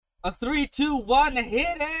A three, two, one,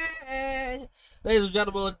 hit it! Ladies and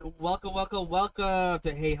gentlemen, welcome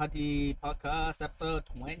to Hey Hunty Podcast, episode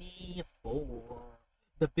 24.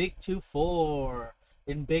 The big 2-4.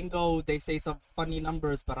 In bingo, they say some funny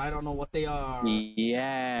numbers, but I don't know what they are. 2 and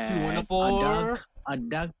Yeah, a 4. a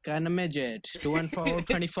duck and a midget. 2 and 4,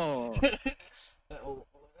 24.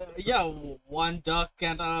 Yeah, one duck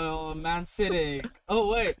and a man sitting.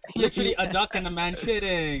 Oh, wait, literally a duck and a man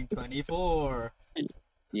shitting. 24. Something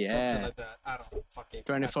Yeah, like that. I don't know. Fuck it.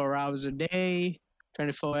 24 hours a day,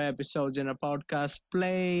 24 episodes in a podcast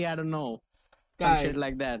play. I don't know. Some shit Guys,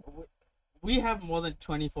 like that. we have more than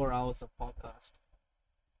 24 hours of podcast.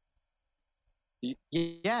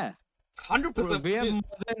 Yeah, 100%. we have more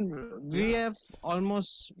than, we have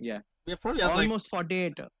almost, yeah, We probably have like,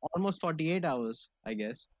 almost 48 hours, I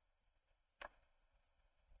guess.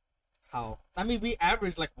 how? I mean, we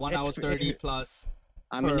average like 1 hour If- 30 plus.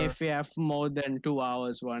 I mean, Per- if we have more than 2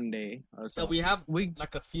 hours one day or So so, we have we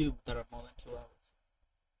like a few that are more than 2 hours.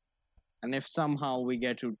 and if somehow we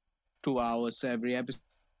get to 2 hours every episode,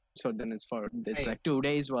 then it's Hey. like 2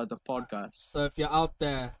 days worth of podcasts. So if you're out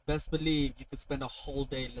there, best believe you could spend a whole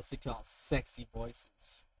day listening to our sexy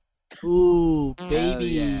voices. Ooh, baby.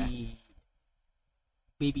 yeah.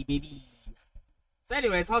 Baby. So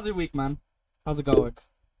anyways, how's your week, man? How's it going?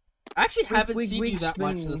 I actually haven't seen you week's that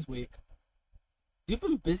much been- this week. You've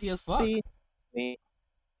been busy as fuck. See me.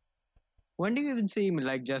 When do you even see me?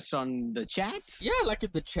 Like just on the chats? Yeah, like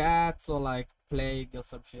in the chats or like playing or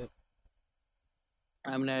some shit.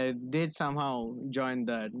 I mean, I did somehow join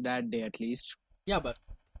that day at least Yeah, but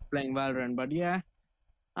playing Valorant, but yeah.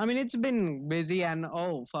 I mean, it's been busy and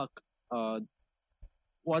oh fuck.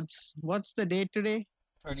 What's the date today?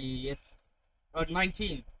 20th or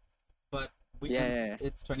 19th, but Yeah.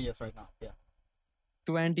 it's 20th right now. Yeah.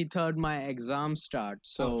 23rd my exam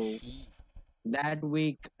starts, so Oh, shit. that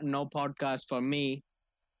week no podcast for me.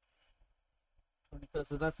 23rd,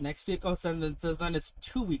 so that's next week. Oh, so then it's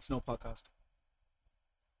 2 weeks no podcast.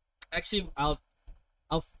 Actually, I'll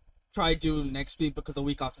try do next week because the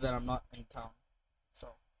week after that I'm not in town. So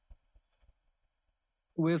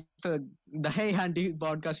With the Hey Handy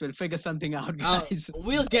podcast, we'll figure something out, guys.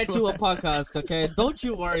 we'll get you a podcast, okay? Don't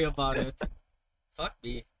you worry about it. Fuck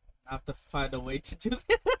me. I have to find a way to do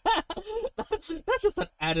that. That's just an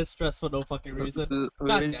added stress for no fucking reason. God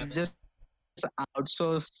We'll damn it. just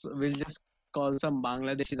outsource. We'll just call some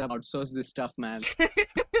Bangladeshis and outsource this stuff, man.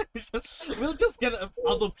 We'll just get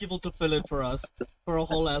other people to fill in for us for a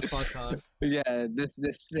whole ass podcast. Yeah, this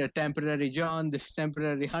temporary John, this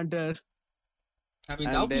temporary Hunter. I mean,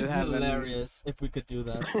 And that would be they'll have an- hilarious if we could do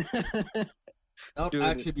that. That would Dude,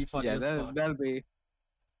 actually be funny yeah, as fuck. that'll be.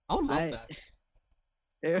 I would love I- that.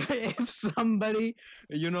 If somebody,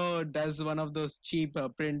 does one of those cheap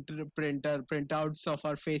printouts of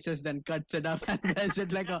our faces, then cuts it up and wears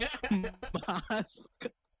it like a mask.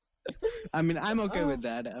 I mean, I'm okay with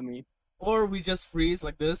that. I mean, Or we just freeze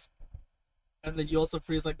like this, and then you also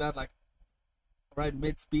freeze like that, like right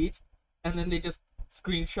mid speech, and then they just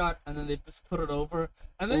screenshot, and then they just put it over,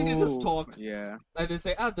 and then they can just ooh, talk. Yeah. Like they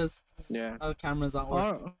say, this Yeah. cameras aren't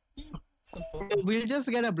working. Or Simple. we'll just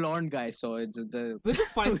get a blonde guy, so it's the. We'll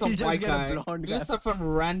just find we'll some just white get a guy. blonde We'll just have some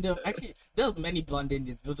random. Actually, there's many blonde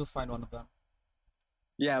Indians. We'll just find one of them.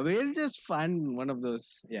 Yeah, we'll just find one of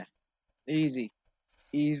those. Yeah, easy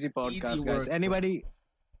podcast, guys. work. Anybody?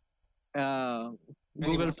 Google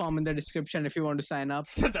Anyone. form in the description if you want to sign up.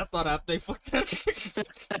 That's not happening. Fuck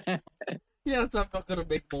that. Yeah, I'm not gonna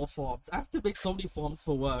make more forms. I have to make so many forms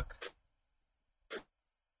for work.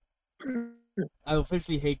 I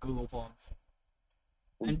officially hate Google Forms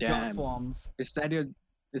and junk Damn. forms. Is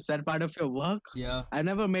that part of your work? Yeah, I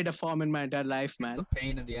never made a form in my entire life, man. it's a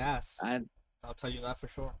pain in the ass. And I'll tell you that for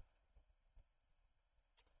sure.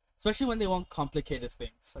 Especially when they want complicated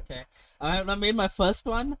things. Okay, when I made my first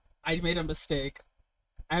one, I made a mistake.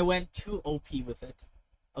 I went too OP with it.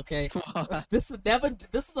 Okay, this is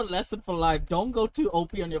a lesson for life. Don't go too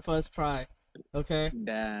OP on your first try. Okay.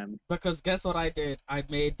 damn. Because guess what I did? I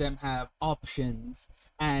made them have options,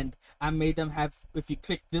 and I made them have, if you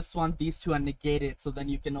click this one, these two are negated, so then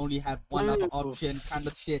you can only have one other Oof. option, kind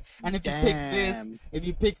of shit. And if you Damn.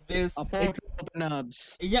 pick this, A it, portal open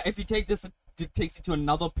ups. yeah, if you take this, it takes you to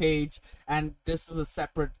another page, and this is a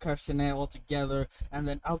separate questionnaire altogether. And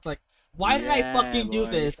then I was like, why did I Yeah, fucking do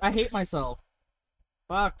boy. this? I hate myself.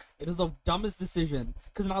 Fuck, it is the dumbest decision.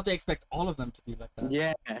 Because now they expect all of them to be like that.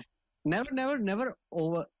 Yeah. Never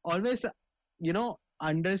over. Always,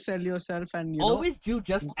 undersell yourself and Always do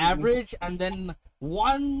just average, and then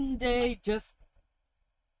one day just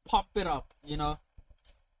pump it up, You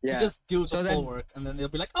Yeah. just do the So full then- work, and then they'll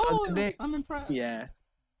be like, so oh, today- I'm impressed. Yeah.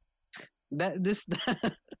 That this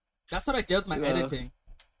That's what I did with my uh, editing.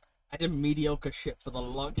 I did mediocre shit for the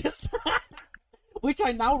longest. Which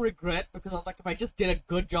I now regret because I was like, if I just did a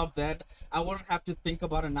good job then, I wouldn't have to think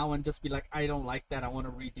about it now and just be like, I don't like that, I want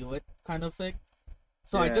to redo it, kind of thing.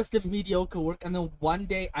 So I yeah. just did mediocre work, and then one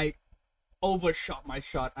day I overshot my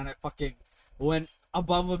shot and I fucking went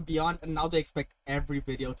above and beyond, and now they expect every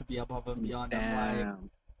video to be above and beyond. I'm like, Damn.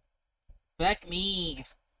 fuck me.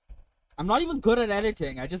 I'm not even good at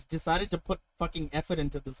editing. I just decided to put fucking effort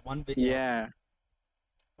into this one video. Yeah.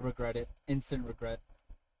 Regret it. Instant regret.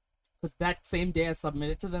 Because that same day I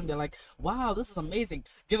submitted to them, they're like, wow, this is amazing.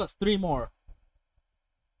 Give us 3 more.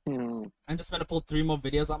 Hmm. I'm just gonna pull 3 more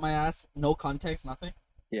videos out my ass. No context, nothing.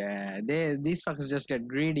 Yeah. These fuckers just get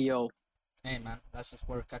greedy, yo. Hey man, that's just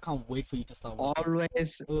work. I can't wait for you to start working.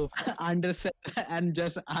 Always Oof. undersell and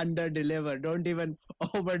just under deliver. Don't even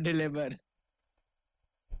over deliver.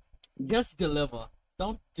 Just deliver.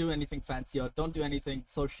 Don't do anything fancy or don't do anything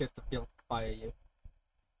so shit that they'll fire you.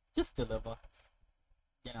 Just deliver.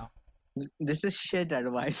 You know. This is shit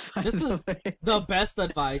advice. By This the is way. the best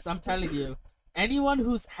advice. I'm telling you. Anyone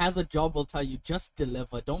who has a job will tell you just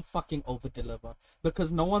deliver. Don't fucking over deliver, because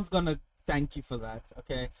no one's gonna thank you for that.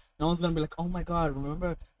 Okay, no one's gonna be like, oh my god,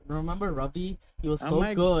 remember Ravi? He was Oh so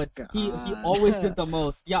my good. He God. always did the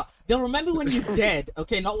most. Yeah, they'll remember when you're dead.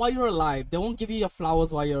 Okay, not while you're alive. They won't give you your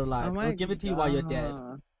flowers while you're alive. Oh my They'll give it to you while you're dead.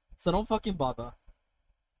 God. So don't fucking bother.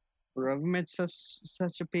 Ravi made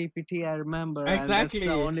such a PPT, I remember. And Exactly. that's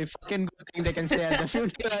the only fucking good thing they can say at the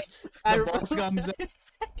funeral. I The boss comes in.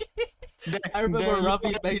 exactly. They, I remember they-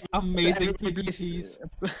 Ravi made amazing everybody PPTs.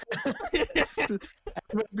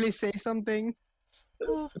 Everybody please say something.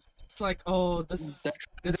 It's like, oh, this is The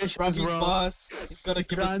transitions, Ravi's bro. boss. He's gonna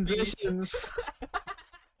give a speech. Transitions.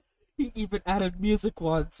 He even added music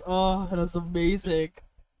once. Oh, that was amazing.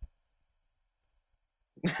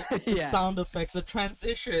 The Yeah. sound effects, the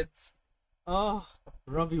transitions. Oh,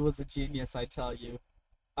 Ravi was a genius, I tell you.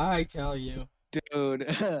 I tell you. Dude,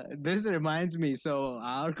 this reminds me. So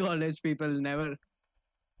our college people never,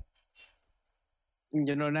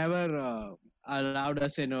 never allowed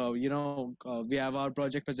us. We have our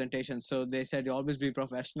project presentation. So they said always be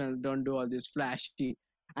professional. Don't do all this flashy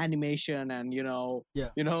animation and Yeah.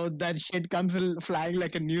 that shit comes flying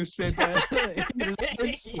like a newspaper.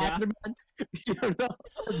 Like Spider-Man,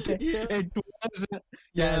 they- Yeah. it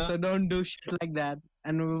was so don't do shit like that.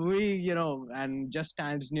 And we, and just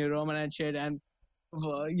Times New Roman and shit, and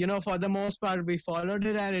for the most part we followed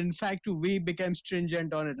it, and in fact we became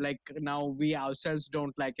stringent on it. Like now we ourselves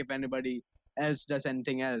don't like if anybody else does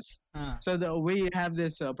anything else. Huh. So we have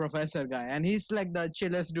this professor guy, and he's like the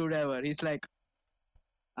chillest dude ever. He's like,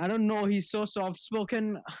 I don't know, he's so soft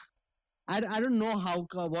spoken. I don't know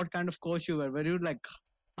what kind of coach you were you like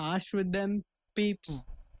harsh with them peeps,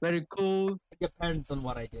 very cool. It depends on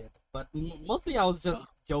what I did. But mostly I was just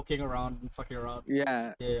joking around and fucking around.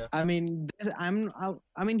 Yeah, Yeah. I mean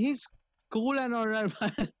I mean he's cool and all right,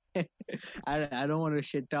 but I don't want to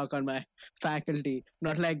shit talk on my faculty.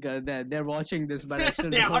 Not like they're watching this, but I still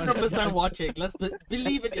They're don't wanna 100% touch- watching. Let's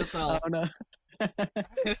believe in yourself. Oh, no.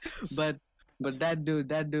 but that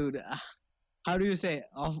dude, how do you say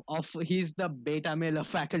of he's the beta male of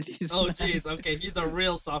faculties. Oh man. jeez, okay, he's a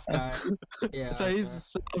real soft guy. Yeah. So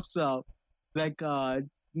he's so like there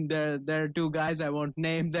are 2 guys, I won't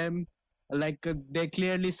name them. Like they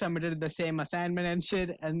clearly submitted the same assignment and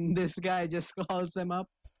shit, and this guy just calls them up.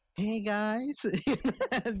 Hey guys,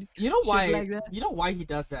 You know why? like that. You know why he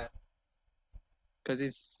does that? Because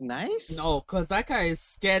it's nice. No, cause that guy is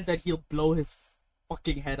scared that he'll blow his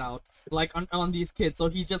fucking head out, like on these kids. So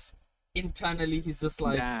he just internally he's just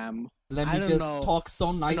like, Damn. let I me don't just know. talk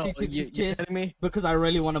so nicely No, to these you kids telling me? because I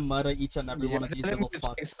really want to murder each and every one You're of these telling me little it's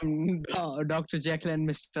fucks. like some Dr. Jekyll and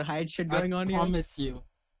Mr. Hyde shit going on here.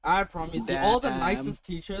 I promise you. All the Damn. nicest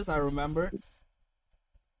teachers I remember.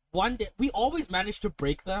 One day we always managed to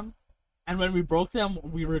break them, and when we broke them,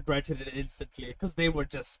 we regretted it instantly because they were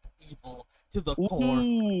just evil to the core.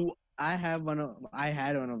 Ooh, I had one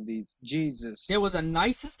of these. Jesus. They were the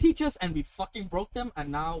nicest teachers, and we fucking broke them,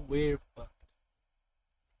 and now we're fucked.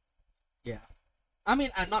 Yeah, I mean,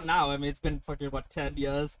 and not now. I mean, it's been fucking what 10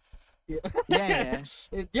 years. Yeah.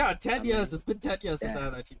 Yeah, 10 I years. mean, It's been 10 years since yeah. I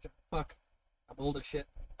had a teacher. Fuck, I'm old as shit.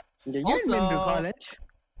 Yeah, you ain't been to Also- college.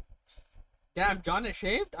 Damn, John is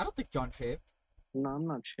shaved. I don't think John shaved. No, I'm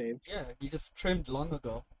not shaved. Yeah, he just trimmed long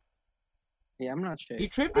ago. Yeah, I'm not shaved. He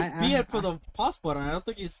trimmed his I- beard for the passport, and I don't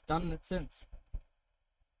think he's done it since.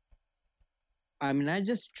 I mean, I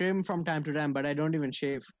just trim from time to time, but I don't even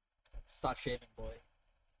shave. Start shaving, boy.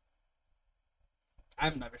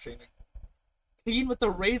 I'm never shaving. clean with a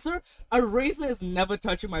razor is never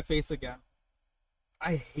touching my face again.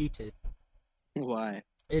 I hate it. Why?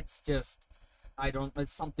 It's just, I don't,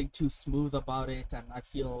 there's something too smooth about it, and I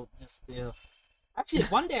feel just, actually,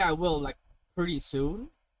 one day I will, like, pretty soon,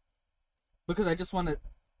 because I just want to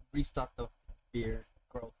restart the beard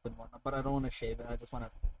growth and whatnot, but I don't want to shave it. I just want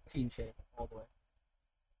to clean shave all the way.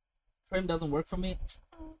 Trim doesn't work for me.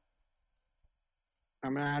 I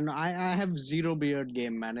mean, I have zero beard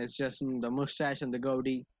game, man. It's just the mustache and the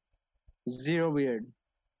goatee. Zero beard.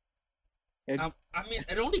 I mean,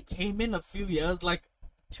 it only came in a few years, like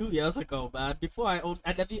 2 years ago, man. Before I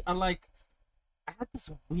had this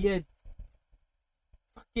weird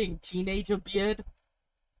fucking teenager beard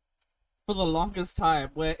for the longest time,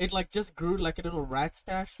 where it like just grew like a little rat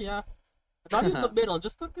stash here, not in the middle,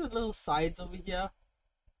 just like the little sides over here,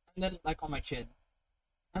 and then like on my chin,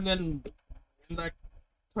 and then in like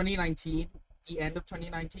 2019, the end of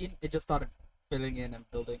 2019, it just started filling in and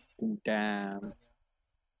building. Damn.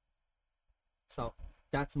 So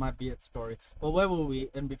that's my beard story. But where were we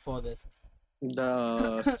in before this?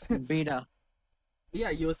 The beta.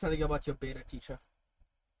 Yeah, you were telling about your beta teacher.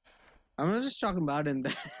 I was just talking about in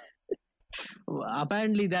the.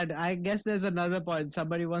 Apparently, that I guess there's another point.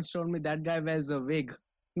 Somebody once told me that guy wears a wig.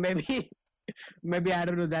 Maybe I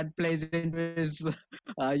don't know. That plays into his,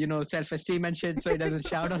 self-esteem and shit, so he doesn't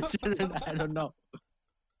shout on children. I don't know.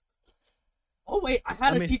 Oh wait, I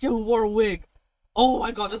had a teacher who wore a wig. Oh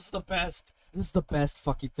my god, this is the best. This is the best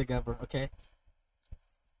fucking thing ever. Okay.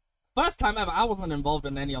 First time ever, I wasn't involved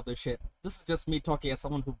in any of this shit. This is just me talking as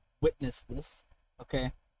someone who witnessed this.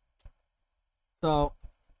 Okay. So,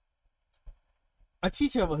 a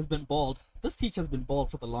teacher has been bald. This teacher's been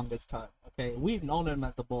bald for the longest time. Okay, we've known him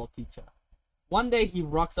as the bald teacher. One day he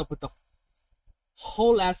rocks up with the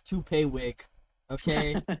whole ass toupee wig.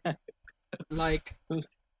 Okay, like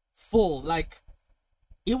full. Like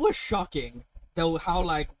it was shocking though how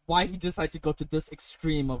why he decided to go to this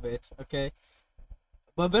extreme of it. Okay.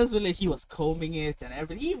 But basically, he was combing it and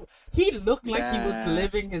everything. He looked like he was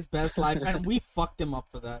living his best life, and we fucked him up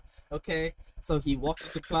for that. Okay, so he walked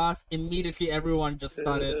into class. Immediately, everyone just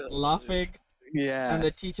started laughing. Yeah. And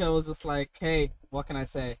the teacher was just like, "Hey, what can I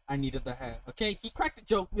say? I needed the hair." Okay, he cracked a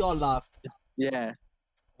joke. We all laughed. Yeah.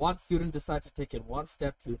 One student decided to take it one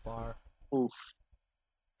step too far. Oof.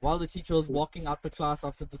 While the teacher was walking out the class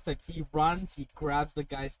after the set, he runs. He grabs the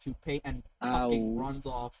guy's toupee and fucking runs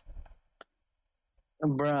off.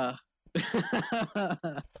 Bruh.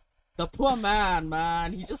 The poor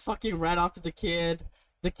man, he just fucking ran after the kid.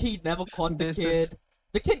 The kid never caught the kid.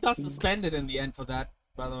 The kid got suspended in the end for that,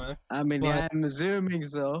 by the way. I mean, yeah, I'm assuming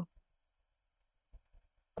so.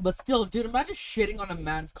 But still, dude, imagine shitting on a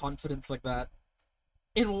man's confidence like that.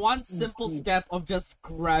 In one simple step of just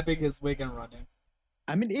grabbing his wig and running.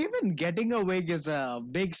 I mean, even getting a wig is a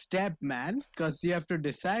big step, man. Because you have to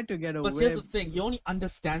decide to get a wig. But here's the thing, you only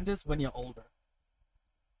understand this when you're older.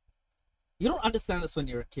 You don't understand this when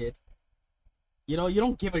you're a kid. You know, you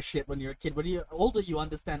don't give a shit when you're a kid. When you're older, you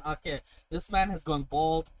understand, okay, this man has gone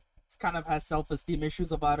bald. He kind of has self-esteem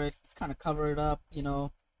issues about it. He's kind of covered up, you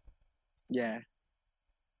know. Yeah.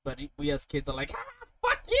 But we as kids are like,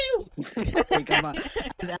 fuck you! Hey, come on.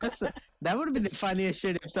 That would have been the funniest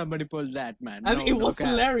shit if somebody pulled that, man. I mean, it was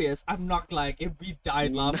hilarious. I'm not like, we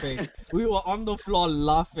died laughing. We were on the floor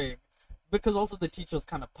laughing. Because also the teacher was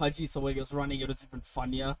kind of pudgy, so when he was running, it was even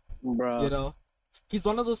funnier. Bro. You know? He's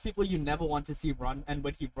one of those people you never want to see run, and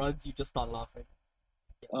when he runs, you just start laughing.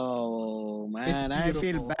 Yeah. Oh, man, I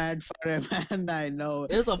feel bad for him, and I know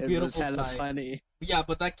it's a beautiful sight. It was funny. Yeah,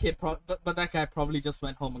 but that kid, but that guy probably just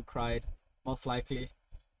went home and cried, most likely.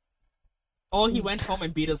 Or he went home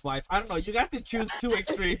and beat his wife. I don't know. You guys can choose two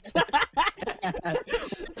extremes.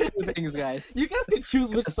 Two things, guys. You guys can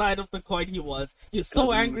choose which side of the coin he was. He was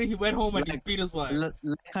so angry he went home and he beat his wife. Like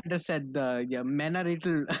Hunter said, men are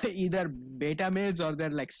either beta males or they're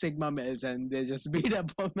like sigma males, and they just beat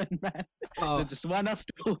up women, man. Oh. They're just one of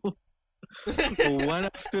two. One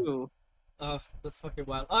of two. Oh, that's fucking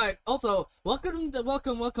wild. Alright, also, welcome,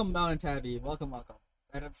 Mel and Tabby. Welcome.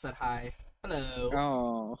 Adam said hi. Hello.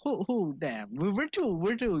 Oh, who? Damn. We're too.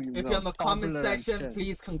 If you're in the comment section,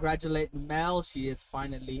 please congratulate Mel. She is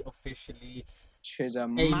finally officially she's a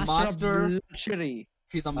master of luxury.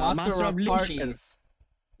 She's a master of parties.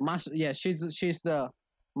 She's the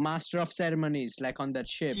master of ceremonies, like on that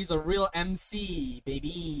ship. She's a real MC,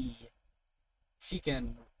 baby. She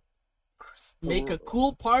can make a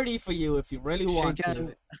cool party for you if you really want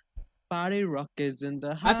to. Party rock is in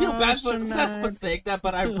the house. I feel bad for saying that,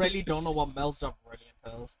 but I really don't know what Mel's job really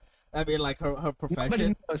entails. I mean, like her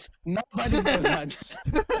profession. Nobody knows.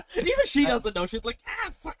 Even she doesn't know. She's like,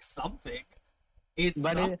 fuck something. It's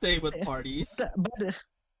But something with parties. but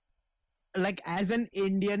like as an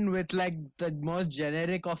Indian with like the most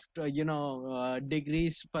generic of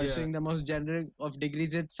degrees, Yeah. pursuing the most generic of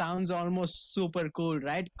degrees, it sounds almost super cool,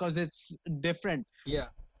 right? Because it's different. Yeah.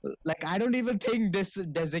 Like I don't even think this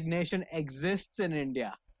designation exists in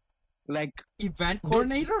India. Like Event thi-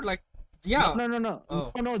 coordinator? Like, no, yeah. no, no, no,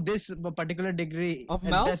 Oh. no, no. This particular degree, Of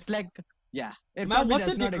Mel's? that's like, yeah, it Mel, probably what's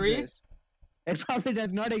your does not degree? exist. It probably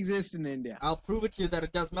does not exist in India. I'll prove it to you that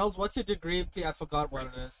it does. Mel's, what's your degree? Please, I forgot what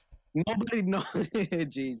it is. Nobody knows.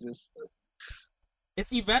 Jesus.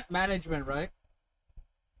 It's event management, right?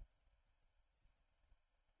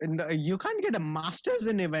 And you can't get a master's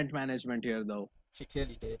in event management here, though. She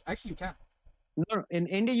clearly did. Actually, you can. No, in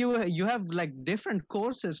India you have like different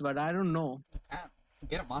courses, but I don't know. You can. You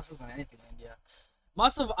can get a master's in anything in India.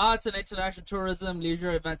 Master of Arts and International Tourism,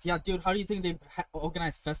 Leisure Events. Yeah, dude, how do you think they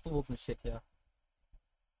organize festivals and shit here?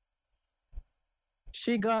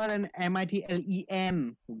 She got an MIT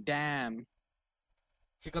LEM. Damn.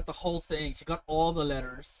 She got the whole thing. She got all the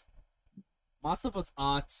letters. Master of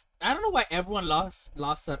Arts. I don't know why everyone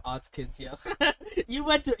laughs at arts kids here.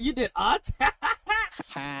 You did art?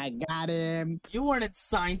 I got him. You weren't in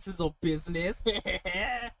sciences or business.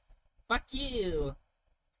 Fuck you.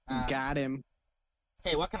 Got him.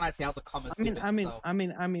 Hey, what can I say? I was a commerce I mean,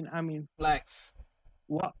 student, I mean, flex.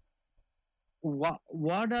 what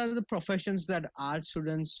are the professions that art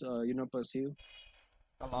students pursue?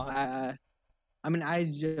 A lot. I mean,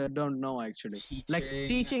 don't know actually. Like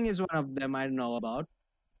teaching is one of them I know about.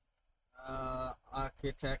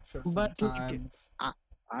 Architecture But sometimes.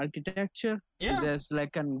 Architecture, Yeah. there's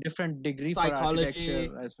like a different degree for Psychology.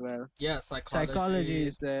 architecture as well. Yeah, psychology. Psychology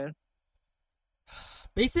is there.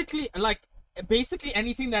 Basically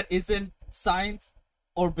anything that isn't science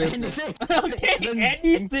or business. Anything Okay, isn't-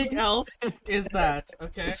 anything else is that.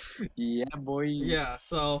 Okay. Yeah, boy. Yeah.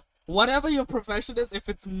 So whatever your profession is, if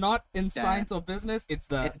it's not in science or business, it's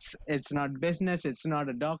that. It's not business. It's not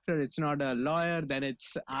a doctor. It's not a lawyer. Then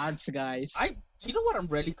it's arts, guys. You know what I'm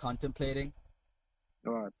really contemplating,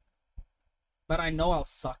 What? but I know I'll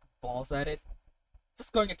suck balls at it.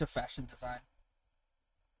 Just going into fashion design.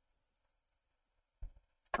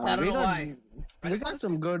 I don't know why. I We just got wanna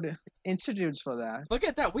some good institutes for that. Look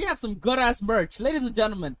at that. We have some good ass merch. Ladies and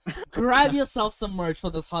gentlemen, grab yourself some merch for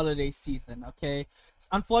this holiday season, okay?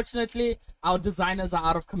 Unfortunately, our designers are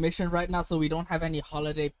out of commission right now, so we don't have any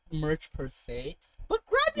holiday merch per se. But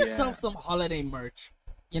grab yourself Yeah. some holiday merch.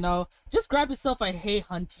 You know, just grab yourself a Hey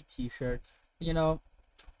Hunty t-shirt, you know,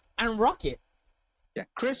 and rock it. Yeah,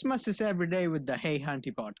 Christmas is every day with the Hey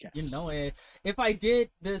Hunty podcast. You know it. If I did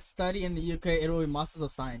this study in the UK, it would be Masters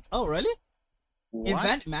of Science. Oh, really? What?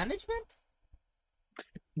 Event management?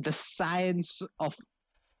 The science of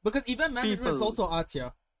Because event management is People. also arts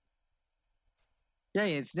here. yeah,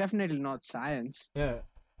 it's definitely not science. Yeah.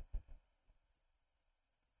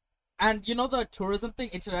 And you know the tourism thing,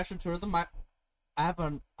 international tourism. I have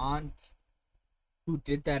an aunt who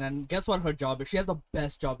did that, and guess what her job is? She has the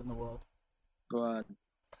best job in the world. But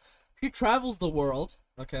She travels the world.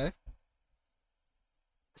 Okay.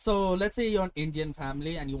 So let's say you're an Indian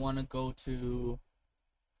family and you want to go to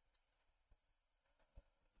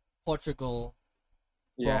Portugal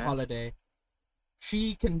for a yeah, holiday.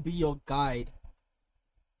 She can be your guide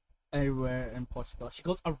everywhere in Portugal. She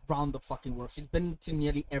goes around the fucking world. She's been to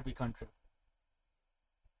nearly every country.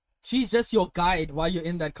 She's just your guide while you're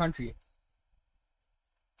in that country.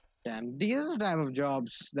 damn, these are the type of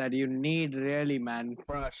jobs that you need, really, man.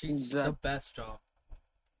 Bruh, she's The- the best job.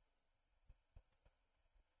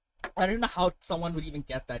 I don't know how someone would even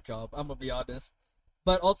get that job, I'm gonna be honest.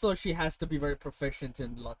 But also, she has to be very proficient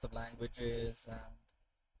in lots of languages and,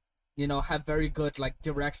 you know, have very good, like,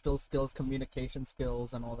 directional skills, communication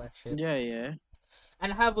skills, and all that shit. Yeah, yeah.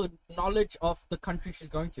 And have a knowledge of the country she's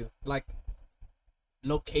going to. Like,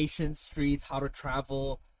 locations, streets, how to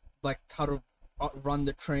travel, like, how to run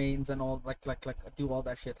the trains and all, like do all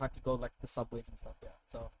that shit. How to go, like, the subways and stuff, yeah.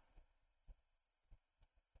 So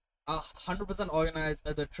 100% organize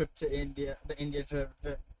the trip to India, the India trip.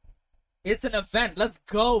 It's an event. Let's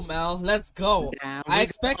go, Mel. Let's go. Damn, I we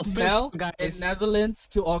expect got Mel official, in guys. Netherlands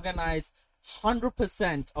to organize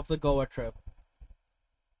 100% of the Goa trip.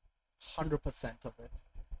 100% of it.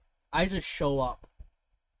 I just show up.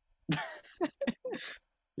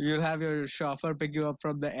 You'll have your chauffeur pick you up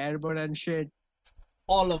from the airport and shit.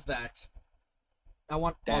 All of that. I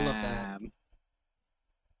want all of that. Damn.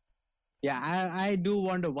 Yeah, I do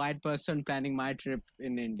want a white person planning my trip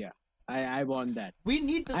in India. I want that. We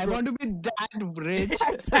need this. I want to be that rich.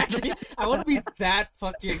 Exactly. I want to be that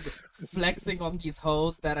fucking flexing on these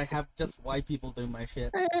hoes that I have just white people doing my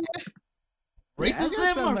shit. Yeah, I got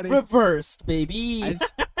Racism somebody. reversed, baby.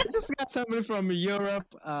 I just got somebody from Europe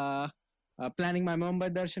planning my Mumbai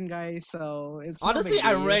Darshan, guys. So it's no Honestly, big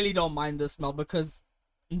I deal. really don't mind the smell because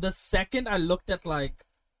the second I looked at like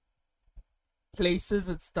places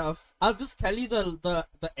and stuff, I'll just tell you the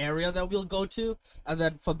area that we'll go to, and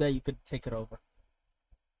then from there you could take it over.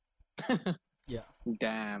 Yeah.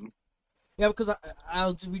 Damn. Yeah, because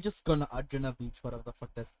we just gonna Anjana Beach, whatever the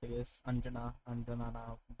fuck that thing is. Anjana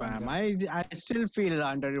now. Bam. Banga. I still feel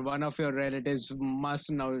under one of your relatives must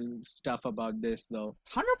know stuff about this though.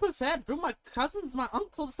 100%, bro. My cousins, my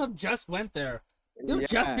uncles, stuff just went there. They Yeah.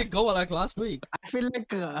 just did Goa like last week. I feel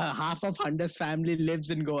like half of Hunter's family lives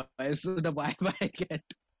in Goa, so the vibe I get.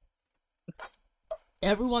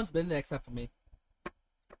 Everyone's been there except for me.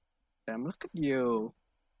 Damn, look at you.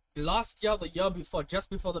 Last year, the year before, just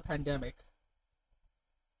before the pandemic,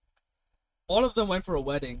 all of them went for a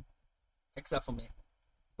wedding, except for me.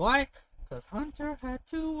 Why? Because Hunter had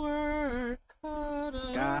to work. God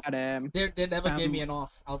damn. They never gave me an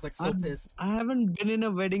off. I was like so pissed. I haven't been in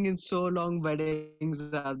a wedding in so long.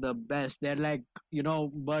 Weddings are the best. They're like,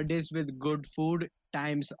 birthdays with good food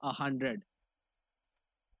times 100.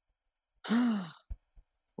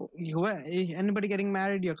 Anybody getting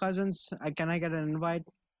married? Your cousins? Can I get an invite?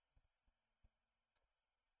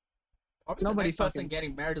 Probably Nobody the next person fucking-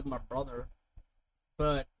 getting married is my brother,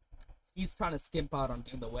 but he's trying to skimp out on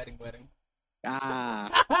doing the wedding.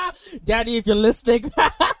 Ah, Daddy, if you're listening,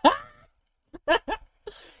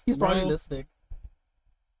 he's probably Bro. listening.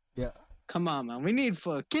 Yeah, come on, man. We need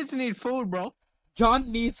food. Kids need food, bro.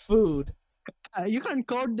 John needs food. You can't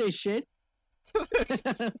code this shit.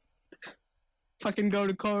 Fucking go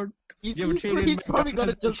to court. He's You ever treated he's probably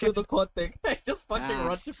gonna McDonald's just do the court thing. Just fucking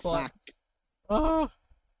run to court. fuck. Oh,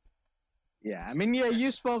 Yeah, I mean, yeah, you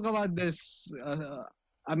spoke about this.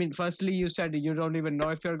 I mean, firstly, you said you don't even know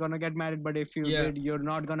if you're gonna get married, but if you Yeah. did, you're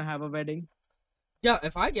not gonna have a wedding. yeah.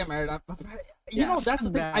 If I get married, you Yeah, know that's the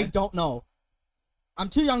fuck thing. I that. don't know. I'm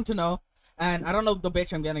too young to know, and I don't know the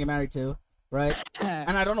bitch I'm getting married to, right?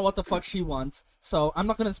 And I don't know what the fuck she wants, so I'm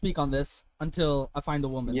not gonna speak on this until I find the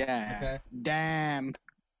woman. Yeah. Okay. Damn.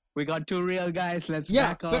 We got two real guys. Let's Yeah,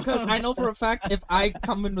 back off. because I know for a fact if I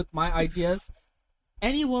come in with my ideas,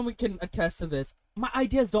 any woman can attest to this. My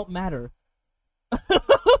ideas don't matter.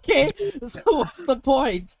 Okay, so what's the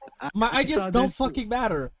point? My I ideas saw don't this- fucking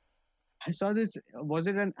matter. I saw this. Was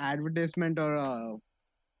it an advertisement or a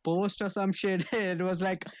post or some shit? It was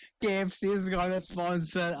like KFC is gonna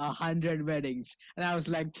sponsor 100 weddings, and I was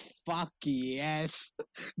like, "Fuck yes,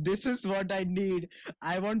 this is what I need.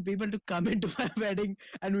 I want people to come into my wedding,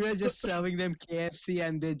 and we're just serving them KFC,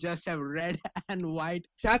 and they just have red and white.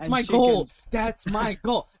 That's and my goal. chickens. That's my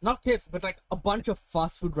goal. Not kids, but like a bunch of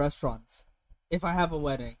fast food restaurants. If I have a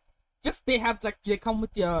wedding, just they come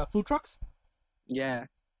with the food trucks Yeah,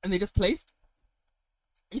 and they just placed.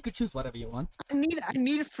 You could choose whatever you want. I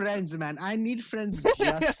need friends, man. I need friends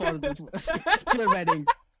just for the weddings,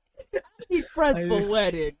 Need friends I- for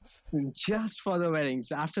weddings. just for the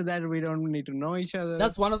weddings. After that, we don't need to know each other.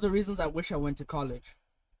 That's one of the reasons I wish I went to college.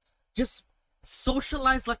 Just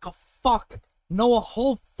socialize like a fuck. Know a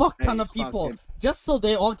whole fuck ton Hey, of fuck people. it. Just so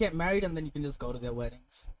they all get married and then you can just go to their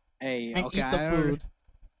weddings. Hey, And okay, eat the food.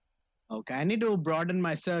 Okay, I need to broaden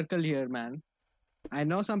my circle here, man. I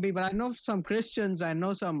know some people. I know some Christians. I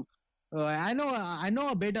know some. I know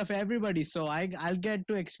a bit of everybody, so I'll get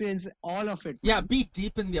to experience all of it. Yeah, be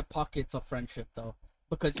deep in their pockets of friendship though.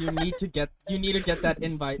 Because you need to get that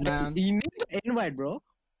invite, man. You need to invite, bro.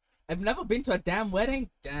 I've never been to a damn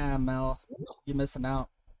wedding. Damn, Mel. You're missing out.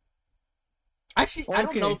 Actually, I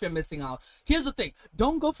don't know Okay. if you're missing out. Here's the thing.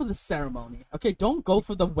 Don't go for the ceremony. Okay? Don't go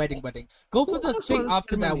for the wedding. Go for Who the goes for thing the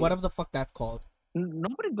after that, ceremony? whatever the fuck that's called.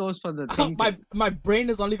 Nobody goes for the thing. My brain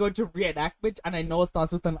is only going to reenactment, and I know it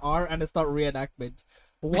starts with an R, and it's not reenactment.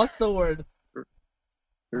 What's the word?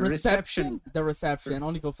 Reception. The reception.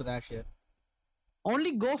 Only go for that shit.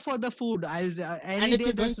 Only go for the food. And if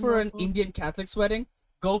you're going for an Indian Catholic's wedding,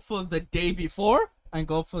 go for the day before and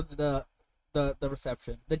go for the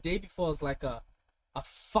reception. The day before is like a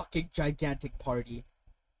fucking gigantic party.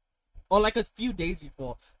 Or like a few days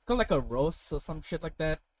before. It's called like a roast or some shit like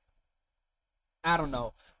that. I don't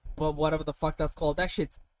know. But whatever the fuck that's called, that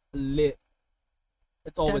shit's lit.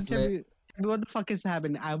 It's always lit. What the fuck is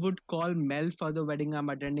happening? I would call Mel for the wedding I'm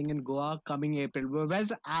attending in Goa coming April.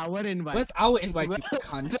 Where's our invite? Where's our invite, you Where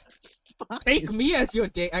cunt? the fuck Take is- me as your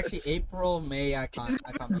date. Actually, April, May, I can't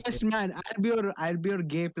make Yes, it. man. I'll be your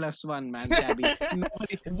gay plus one, man, Gabby.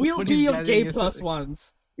 We'll nobody's be your judging gay us. plus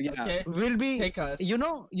ones. Yeah, okay. we'll be. Take us. You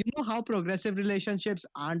know how progressive relationships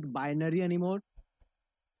aren't binary anymore.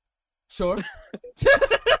 Sure.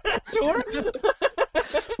 Sure.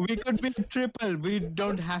 We could be a triple. We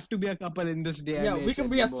don't have to be a couple in this day. Yeah, and we age can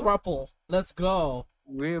be a anymore. throuple. Let's go.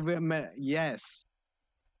 Yes.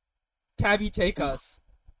 Tabby, take us.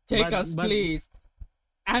 Take But- us, but- please.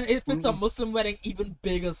 And if it's a Mm. Muslim wedding, even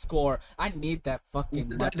bigger score. I need that fucking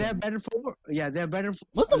They're mutton. better for. Yeah, they're better.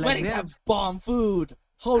 Muslim like, weddings they have bomb food.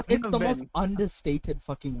 It's have the most been. understated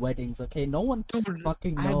fucking weddings, okay? No one Dude,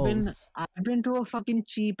 fucking I've knows. been to a fucking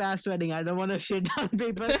cheap ass wedding. I don't want to shit on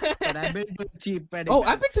people, but I've been to a cheap wedding. Oh, man.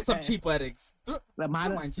 I've been to some Eh, cheap weddings. like,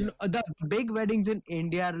 man, mind you. the big weddings in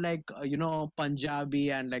India are like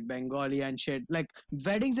Punjabi and like Bengali and shit. Like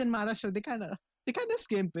weddings in Maharashtra, they kind of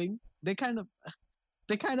skimping. They kind of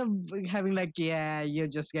having like, yeah, you're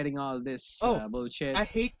just getting all this Oh, bullshit. I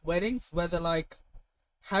hate weddings where they like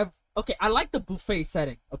have. Okay, I like the buffet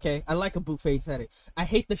setting. Okay, I like a buffet setting. I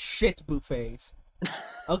hate the shit buffets.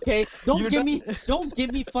 Okay, don't You give me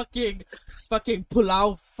fucking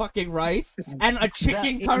pulao fucking rice and a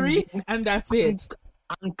chicken curry and that's it.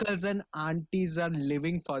 Uncles and aunties are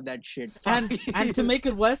living for that shit. And to make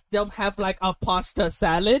it worse, they'll have like a pasta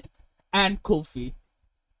salad and kulfi.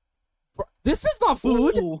 Bro, this is not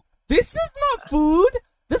food. Ooh. This is not food.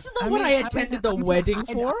 This is not what mean- I attended the wedding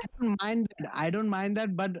for. I don't mind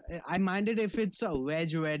that, but I mind it if it's a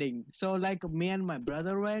veg wedding. So like me and my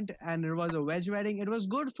brother went, and it was a veg wedding. It was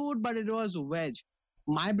good food, but it was veg.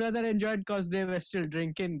 My brother enjoyed because they were still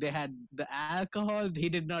drinking. They had the alcohol. He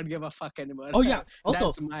did not give a fuck anymore. Oh yeah. Also,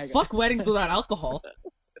 That's my guy. fuck weddings without alcohol.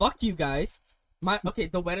 Fuck you guys.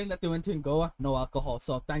 The wedding that they went to in Goa, no alcohol.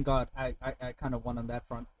 So thank God, I kind of won on that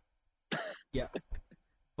front. Yeah,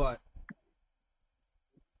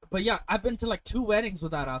 but yeah, I've been to like 2 weddings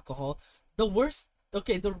without alcohol. The worst.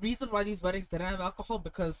 Okay, the reason why these weddings didn't have alcohol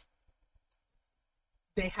because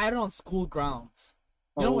they had it on school grounds.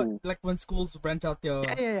 You know what? Oh. Like when schools rent out their.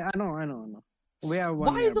 Yeah, I know. We have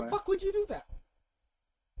one Why the nearby. fuck would you do that?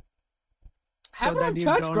 So Have it that on you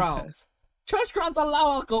church don't- grounds. Church grounds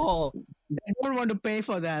allow alcohol. They don't want to pay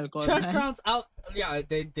for the alcohol. Church man. grounds yeah,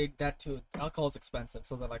 they that too. Alcohol's expensive,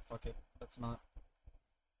 so they're like, fuck it. That's not.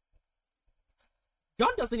 John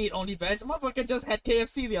doesn't eat only veg. Motherfucker just had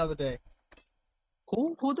KFC the other day.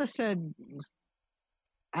 Who just said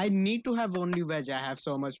I need to have only veg? I have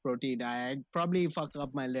so much protein. I probably fuck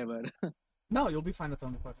up my liver. No, you'll be fine with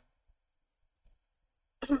only protein.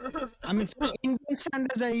 I mean, for Indian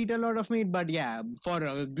standards, I eat a lot of meat, but yeah, for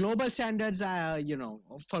global standards,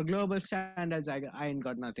 for global standards, I ain't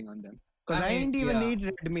got nothing on them. Because I I, mean, ain't even yeah. eat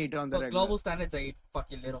red meat on the For regular. global standards, I eat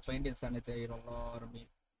fucking little. For Indian standards, I eat a lot of meat.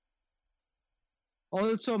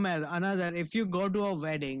 Also, Mel, another, if you go to a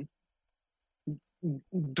wedding,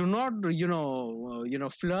 do not,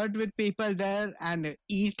 flirt with people there and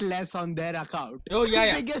eat less on their account. Oh yeah,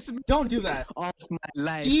 yeah. Biggest Don't do that. of my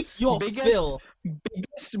life. Eat your biggest- fill.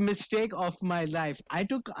 Biggest mistake of my life. I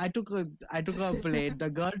took a plate. The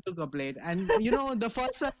girl took a plate, and the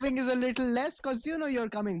first serving is a little less because you're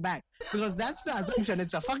coming back, because that's the assumption.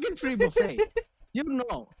 It's a fucking free buffet.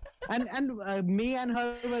 And me and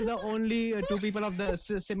her were the only 2 people of the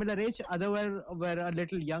similar age. Other were a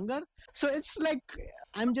little younger. So it's like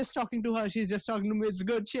I'm just talking to her. She's just talking to me. It's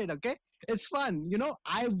good shit. Okay, it's fun.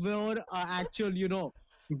 I wore a actual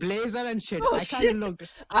blazer and shit. Oh, I kind shit. of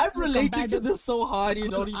looked. I'm so relating to comparative- this so hard you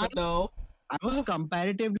don't I even was- know. I was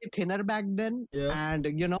comparatively thinner back then, Yeah. and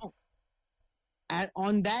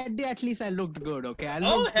on that day at least I looked good. Okay, I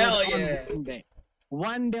Oh, looked hell good yeah. on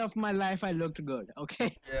one day of my life. I looked good.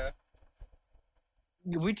 Okay, Yeah.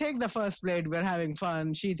 we take the first plate. We're having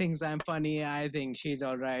fun. She thinks I'm funny. I think she's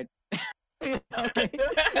all right. Okay.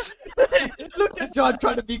 Look at John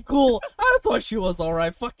trying to be cool. I thought she was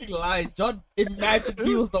alright. Fucking lies. John imagined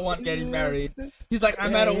he was the one getting married. He's like,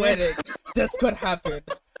 I'm at a Yeah. wedding. This could happen.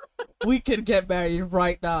 We can get married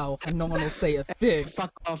right now and no one will say a thing.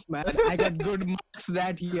 Fuck off, man. I got good marks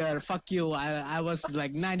that year. Fuck you. I was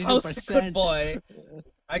like I was a good 92%. boy.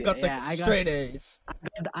 I got Yeah, the I got- straight A's.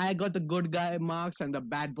 I got the good guy marks and the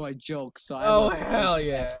bad boy jokes. So Oh, I was, hell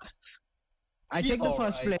yeah. I She's take the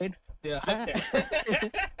first alright. plate. Yeah, I- okay.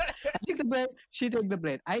 I take the plate. She take the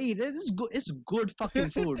plate. I eat it. It's good. It's good fucking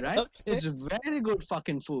food, right? Okay. It's very good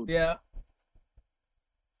fucking food. Yeah.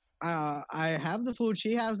 I have the food.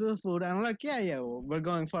 She has the food. And I'm like, yeah, we're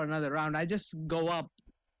going for another round. I just go up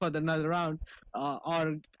for another round,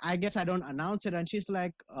 or I guess I don't announce it. And she's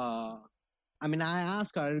like, I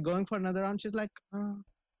ask her, "Are you going for another round?" She's like,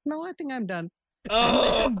 no, I think I'm done.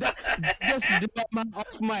 Oh. This dilemma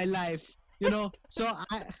of my life, So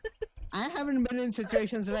I haven't been in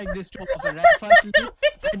situations like this too often, right? Firstly,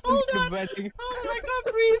 Just I hold don't on. get a wedding. Oh my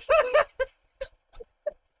god, breathe.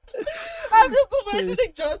 I I'm just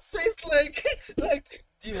imagining John's face like,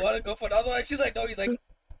 do you want to go for another one? She's like, no. He's like,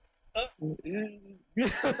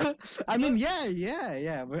 I mean, yeah.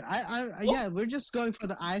 Yeah, we're just going for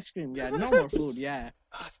the ice cream. Yeah, no more food. Yeah.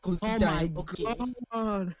 school Oh fee my time. Okay.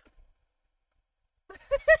 god.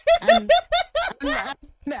 And,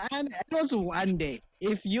 and it was one day.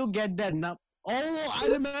 If you get that I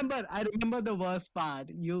remember the worst part.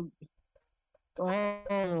 I'm so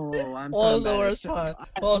What was the worst embarrassed. part?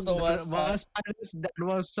 What was the worst part? Worst part is that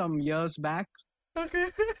was some years back, Okay.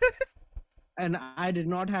 and I did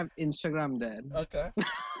not have Instagram then. Okay.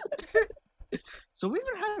 So we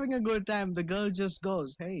were having a good time. The girl just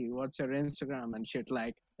goes, "Hey, what's your Instagram?" and shit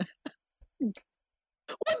like,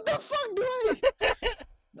 what the fuck do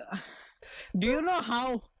I? Do you know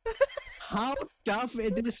how tough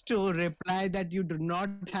it is to reply that you do not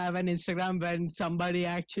have an Instagram when somebody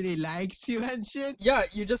actually likes you and shit? Yeah,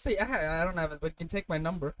 you just say, I don't have it, but you can take my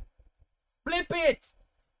number. Flip it!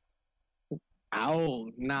 Oh,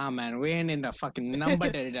 nah, man. We ain't in the fucking number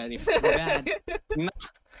territory. Fuck that. No,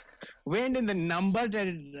 we ain't in the number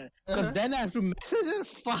territory. Because then I have to message her.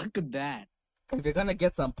 Fuck that. If you're gonna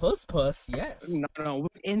get some puss, yes. No.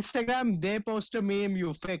 With Instagram, they post a meme,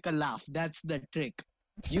 you fake a laugh. That's the trick.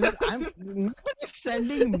 Nobody's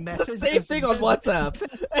sending It's messages. the same thing on WhatsApp.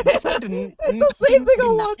 It's It's the same thing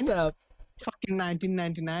on WhatsApp. Fucking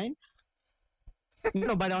 1999.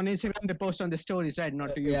 No, but on Instagram, they post on the stories, right?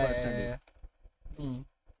 Not to you personally.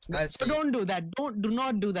 Yeah. I So see. don't do that. Do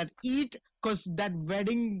not do that. Eat, cause that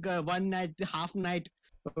wedding one night, half night,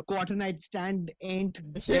 quarter night stand ain't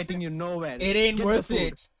getting you nowhere. It ain't Get the worth food.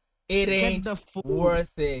 it. It Get ain't the food.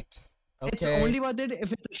 worth it. Okay. It's only worth it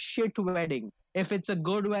if it's a shit wedding. If it's a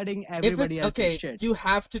good wedding, everybody else is shit. You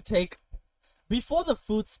have to take before the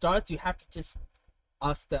food starts. You have to just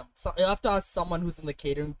ask them. So you have to ask someone who's in the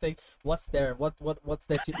catering thing. What's there? What's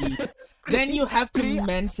there to eat? Then you have to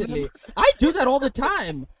mentally. I do that all the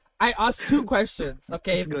time. I ask 2 questions.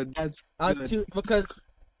 Okay. That's good. That's ask good. 2 because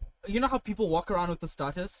you know how people walk around with the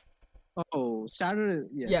starters. Oh, starter.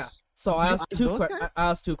 Yes. Yeah. So I You asked ask 2. those I guys?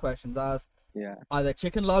 asked 2 questions. I asked, Yeah. are there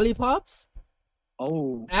chicken lollipops?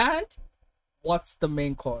 Oh, And what's the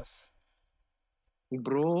main course?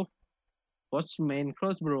 bro. What's main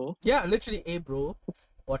course, bro? Yeah, literally, hey bro,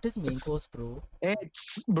 what is main course, bro?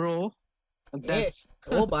 It's bro. That's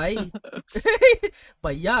Oh, bye.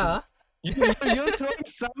 But yeah, you're throwing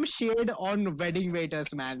some shade on wedding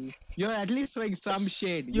waiters, man. You're at least throwing some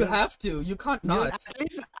shade. you have to. You can't You're not. at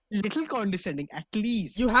least a little condescending. At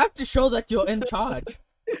least. You have to show that you're in charge.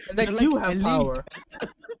 And that You're you like have elite. power.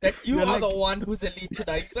 That you You're are like- the one who's elite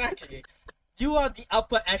tonight. Exactly. You are the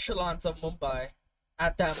upper echelons of Mumbai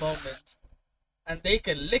at that moment. And they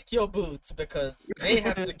can lick your boots because they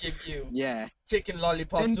have to give you Yeah. chicken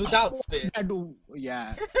lollipops And without hopes spit.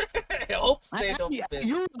 Yeah. Hopes they And don't spit.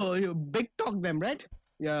 you big talk them, right?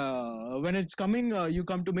 Yeah. When it's coming, you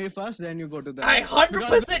come to me first, then you go to the. I Because-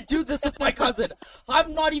 100% do this with my cousin.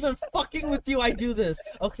 I'm not even fucking with you. I do this.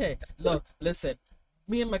 Okay, look, listen.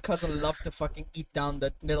 Me and my cousin love to fucking eat down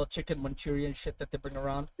the little chicken Manchurian shit that they bring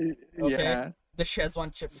around. Okay? Yeah. The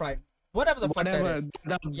Szechuan chip fried. Whatever the fuck that Whatever. is.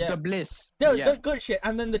 The Yeah. bliss. The, Yeah. the good shit.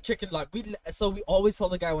 And then the chicken log. So we always tell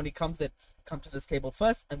the guy when he comes in, come to this table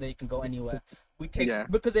first, and then you can go anywhere. We take, Yeah.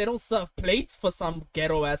 because they don't serve plates for some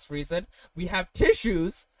ghetto ass reason. We have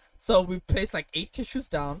tissues. So we place like 8 tissues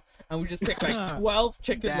down, and we just take like 12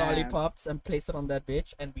 chicken Damn. lollipops and place it on that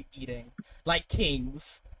bitch, and we eating like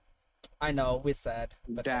kings. I know we're sad,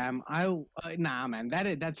 but Damn. Nah, man.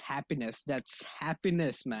 That's happiness. That's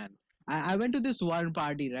happiness, man. I went to this one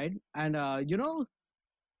party, right? And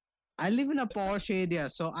I live in a posh area,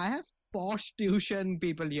 so I have posh tuition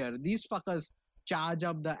people here. These fuckers charge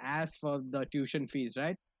up the ass for the tuition fees,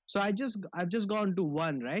 right? So I've just gone to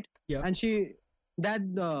one, right? Yeah. And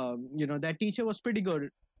that teacher was pretty good.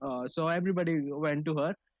 So everybody went to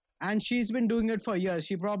her, and she's been doing it for years.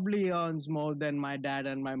 She probably earns more than my dad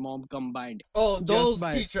and my mom combined. oh, those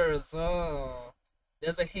by- teachers. Oh,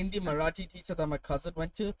 there's a Hindi Marathi teacher that my cousin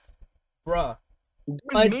went to. Bruh,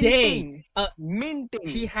 A day. Minting.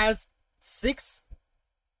 she has six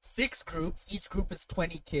groups. Each group is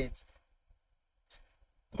 20 kids.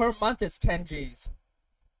 Per month it's 10 G's.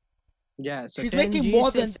 Yeah, so She's 10 making G,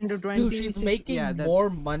 more 6 than- into 20, Dude, she's 6 making yeah, that's- more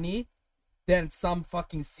money than some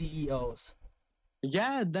fucking CEOs.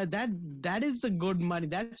 Yeah, that is the good money.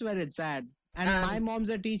 That's where it's at. And my And- mom's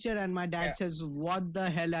a teacher, and my dad Yeah. says, "What the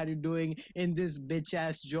hell are you doing in this bitch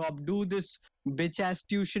ass job? Do this bitch ass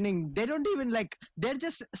tuitioning." They don't even they're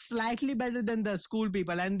just slightly better than the school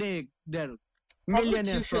people, and they're Public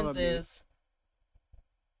millionaires tuitions probably. is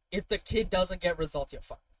if the kid doesn't get results, you're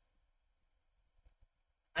fucked.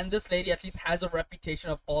 And this lady at least has a reputation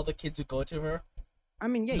of all the kids who go to her. I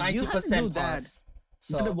mean, yeah, you have to 90% do that. pass.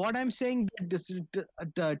 But So what I'm saying, that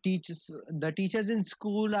the teachers in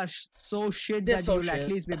school are so shit they're that so you'll at shit.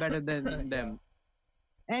 least be better than Yeah. them.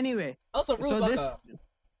 Anyway, Also, rude so this welcome.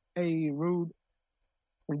 a rude.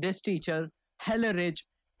 This teacher, hella rich.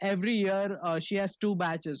 Every year, she has two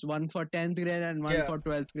batches, one for 10th grade and one Yeah. for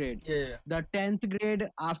 12th grade. Yeah. The 10th grade,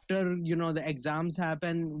 after the exams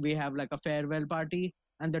happen, we have like a farewell party,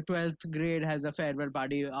 and the 12th grade has a farewell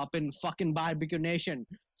party up in fucking Barbecue Nation.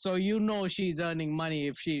 So she's earning money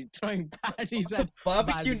if she throwing parties at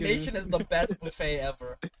Barbecue Nation is the best buffet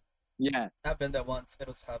ever. Yeah, I've been there once. It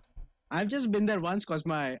was happening. I've just been there once because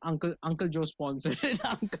my Uncle Joe sponsored it.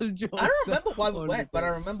 Uncle Joe. I don't remember why we owned went, it. but I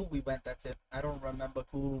remember we went. That's it. I don't remember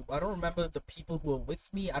who. I don't remember the people who were with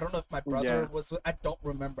me. I don't know if my brother Yeah. was. I don't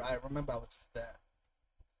remember. I remember I was just there.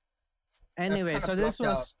 Anyway, kinda so this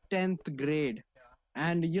blocked was 10th grade.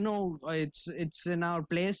 And it's in our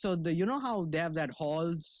place. So how they have that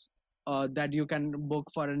halls that you can book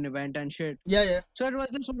for an event and shit. Yeah. So it was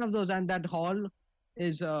just one of those, and that hall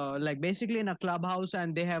is like basically in a clubhouse,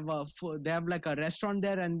 and they have like a restaurant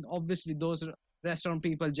there, and obviously those restaurant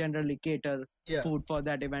people generally cater Yeah. food for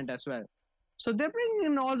that event as well. So they bring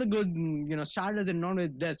in all the good starters and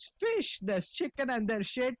non-veg. There's fish, there's chicken, and there's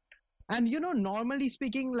shit. And normally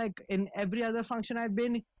speaking, like in every other function I've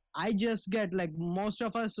been, I just get, like, most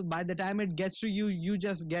of us, by the time it gets to you, you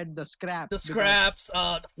just get the scraps. The because- scraps.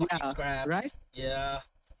 The fucking Yeah, scraps. right? Yeah.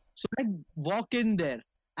 So I walk in there,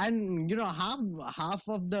 and half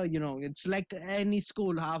of the it's like any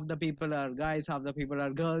school. Half the people are guys, half the people are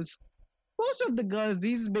girls. Most of the girls,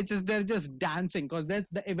 these bitches, they're just dancing because the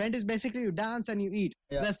event is basically you dance and you eat.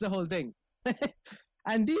 Yeah. That's the whole thing.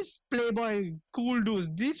 And these playboy cool dudes,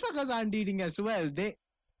 these fuckers aren't eating as well. They're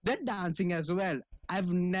dancing as well.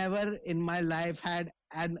 I've never in my life had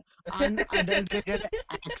an unadulterated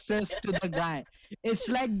access to the guy. It's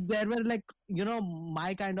like there were, like,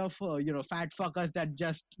 my kind of fat fuckers that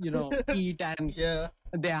just eat, and Yeah.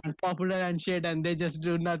 they are popular and shit, and they just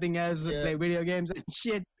do nothing else, Yeah. play video games and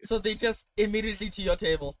shit. So they just immediately to your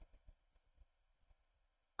table.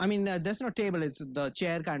 I mean, there's no table, it's the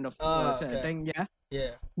chair kind of Ah, okay. thing. Yeah,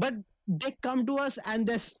 Yeah. but they come to us and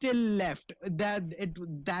they're still left.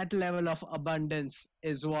 That level of abundance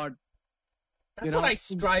is what That's what I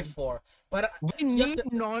strive for. But we You have need.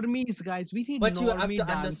 Normies, guys. We need But you have normie to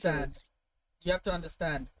understand. dancers. you have to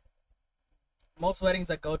understand, most weddings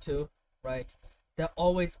I go to, right, they're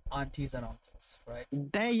always aunties and uncles, right?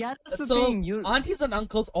 That's the So thing. aunties and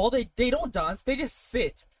uncles, they don't dance, they just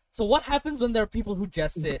sit. So what happens when there are people who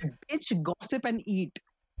just sit? Bitch, gossip and eat.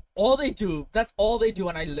 That's all they do,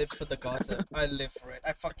 and I live for the gossip. I live for it.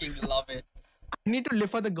 I fucking love it. I need to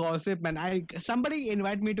live for the gossip, man. Somebody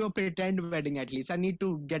invite me to a pretend wedding at least. I need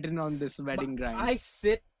to get in on this wedding grind. I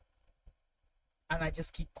sit and I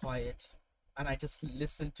just keep quiet, and I just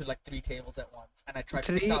listen to like 3 tables at once, and I try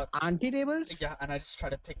to pick 3 out. auntie tables. Yeah, and I just try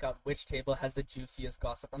to pick out which table has the juiciest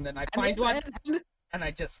gossip, and then I And find one, and, and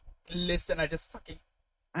I just listen. I just fucking.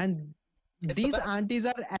 and It's the these best. aunties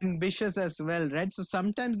are ambitious as well, right? So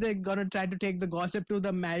sometimes they're gonna try to take the gossip to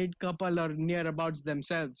the married couple or nearabouts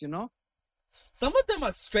themselves. Some of them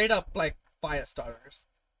are straight up like fire starters.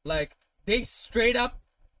 Like they straight up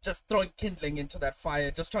just throwing kindling into that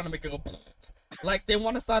fire, just trying to make it go. Like they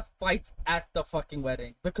want to start fights at the fucking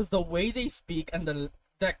wedding because the way they speak and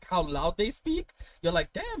how loud they speak, you're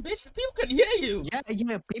like, damn, bitch, people can hear you.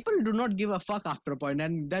 Yeah. People do not give a fuck after a point,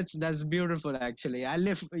 and that's beautiful. Actually, I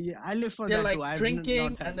live for They're that like too. I've drinking,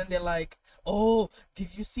 not had- and then they're like, "Oh, did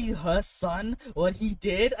you see her son? What he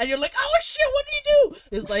did?" And you're like, "Oh shit, what did he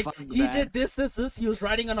do?" It's like Fuck he that. did this. He was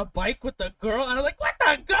riding on a bike with the girl, and I'm like, "What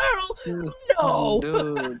the girl? Dude, No,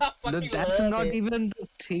 dude, I fucking that's love not it. even the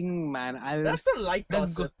thing, man. That's the light the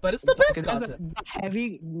gossip, but it's the best Okay, that's gossip. the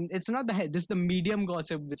heavy. It's not the this is the medium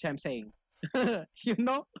gossip which I'm saying. You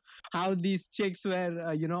know how these chicks were.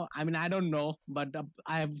 I mean, I don't know, but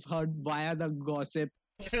I've heard via the gossip.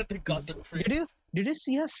 The gossip free. Did you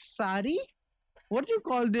see her sari? What do you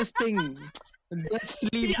call this thing? The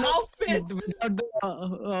sleeveless outfits! without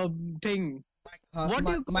the thing. What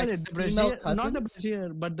do you call my it? The female brassiere, not the cousins? brassiere,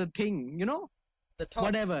 but the thing. The top,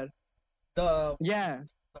 Whatever. the Yeah,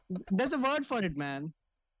 there's a word for it, man.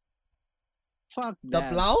 Fuck the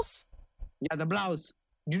that. blouse. Yeah, the blouse.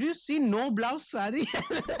 Did you see no blouse sari?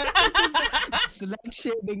 Slut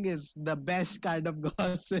shaming is the best kind of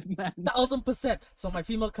gossip, man. 1000%. So my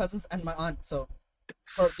female cousins and my aunt, so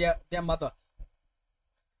or their mother,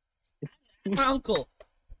 my uncle.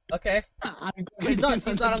 Okay, he's not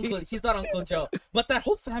Uncle Joe, but that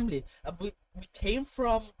whole family. We came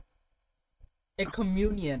from. a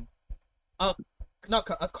communion, a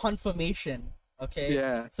a confirmation. Okay.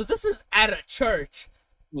 Yeah. So this is at a church.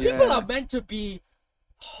 People Yeah. are meant to be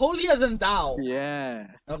holier than thou. Yeah.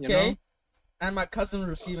 Okay. And my cousin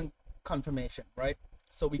receiving confirmation, right?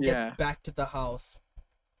 So we get Yeah. back to the house.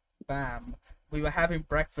 Bam. We were having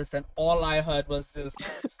breakfast, and all I heard was this.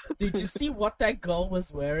 Did you see what that girl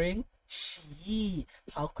was wearing?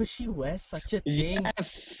 How could she wear such a thing?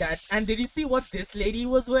 Yes. And did you see what this lady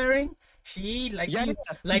was wearing? Yeah, She yeah.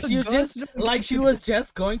 like The she was girls just don't like get she to- was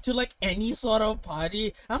just going to like any sort of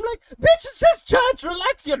party. I'm like, bitch, it's just church.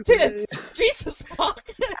 Relax your tits. Jesus fuck.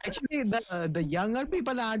 Actually, the younger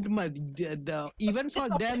people aren't much. Even for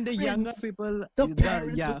the them, the younger parents. people, The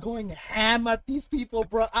parents yeah. were going ham at these people,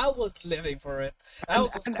 bro. I was living for it. I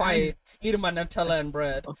was just and- quiet, eating my Nutella and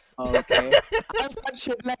bread. Okay. I've got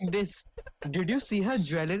shit like this. Did you see her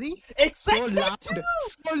jewelry? Exactly. So loud. That too.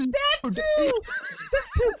 So That loud. too. That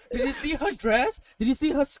too. Did you see her dress? Did you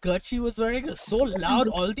see her skirt she was wearing? It's so loud.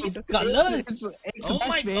 All these colors. It's Oh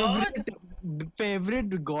my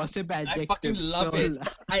favorite gossip adjective. I fucking love so it. loud.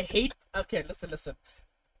 I hate. Okay, listen.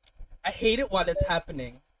 I hate it while it's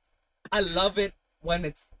happening. I love it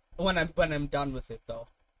when I'm done with it though.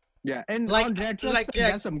 Yeah, and Like, on retrospect,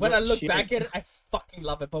 that's some when good I look shit. back at it, I fucking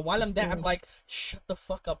love it. But while I'm there, I'm like, shut the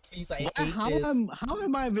fuck up, please. I hate this. How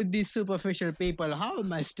am I with these superficial people? How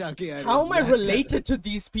am I stuck here? How am I Exactly. related to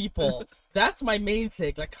these people? That's my main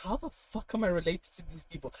thing. Like, how the fuck am I related to these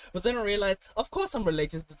people? But then I realized, of course I'm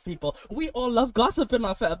related to these people. We all love gossip in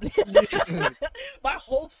our family. My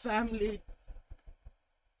whole family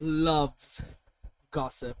loves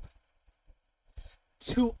gossip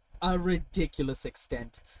to a ridiculous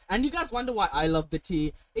extent. And you guys wonder why I love the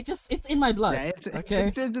tea. It's in my blood. Yeah, it's okay?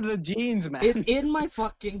 it's the genes, man. It's in my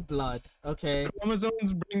fucking blood. Okay.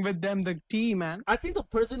 Chromosomes bring with them the tea, man. I think the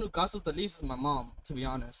person who gossips the least is my mom, to be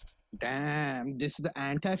honest. Damn, this is the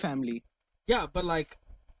anti-family. Yeah, but like,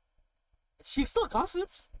 she still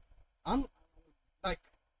gossips. Like,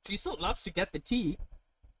 she still loves to get the tea,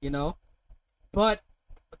 you know. But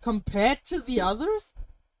compared to the others,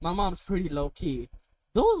 my mom's pretty low key.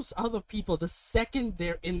 Those other people, the second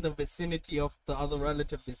they're in the vicinity of the other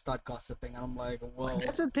relative, they start gossiping. And I'm like, whoa.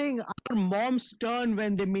 That's the thing. Our moms turn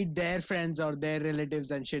when they meet their friends or their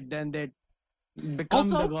relatives and shit. Then they become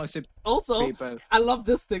Also- the gossip Also, people. I love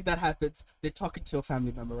this thing that happens. They're talking to a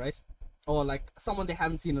family member, right? Or like someone they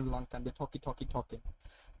haven't seen in a long time. They're talking.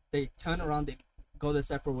 They turn around, they go their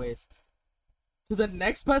separate ways. To the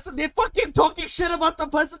next person, they're fucking talking shit about the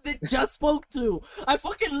person they just spoke to. I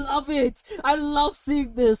fucking love it. I love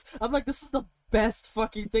seeing this. I'm like, this is the best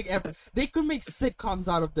fucking thing ever. They could make sitcoms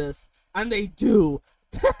out of this. And they do.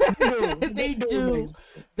 They do.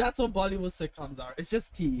 That's what Bollywood sitcoms are. It's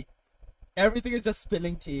just tea. Everything is just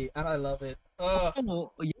spilling tea, and I love it.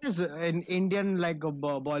 Oh, yes, in Indian like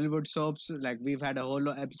Bollywood soaps, like we've had a whole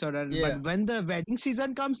episode. Yeah. But when the wedding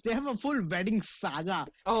season comes, they have a full wedding saga.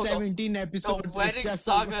 Oh, 17 the episodes. It's wedding just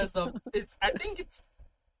saga is I think it's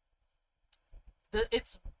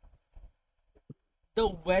the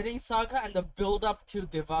wedding saga and the build up to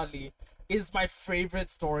Diwali is my favorite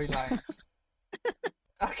storylines.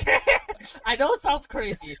 Okay, I know it sounds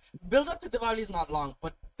crazy. Build up to Diwali is not long,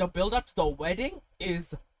 but the build up to the wedding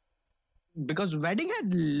is because wedding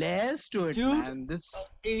had layers to it, Dude, man. This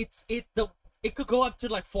it could go up to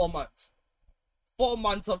like 4 months. 4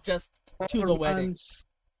 months of just to the 4 wedding. months,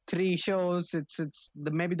 3 shows. It's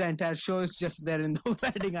maybe the entire show is just there in the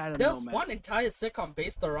wedding. I don't know, There's man. one entire sitcom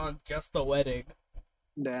based around just the wedding.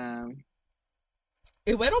 Damn.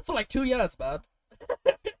 It went on for like 2 years, man.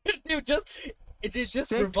 It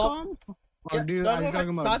just revolved. Sitcom? Or Yeah, do you, no, are you no,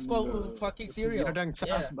 talking like about Sasbo fucking serial. You're talking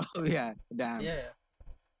Yeah. Sasbo, yeah. Damn. Yeah.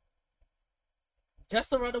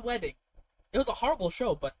 Just around a wedding. It was a horrible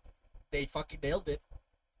show, but they fucking nailed it.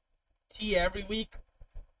 Tea every week.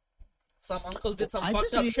 Some uncle did some I fucked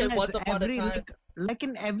just up shit realized once upon a every time. like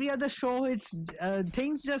in every other show, it's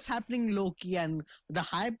things just happening low key, and the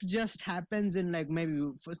hype just happens in like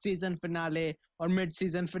maybe season finale or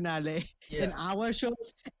mid-season finale. In Yeah. our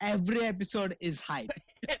shows, every episode is hype.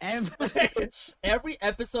 Every Every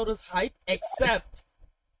episode is hype except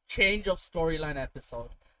change of storyline episode.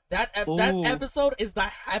 That Ooh. episode is the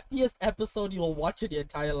happiest episode you'll watch in your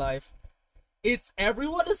entire life. It's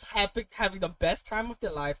everyone is happy, having the best time of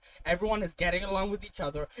their life. Everyone is getting along with each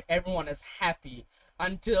other. Everyone is happy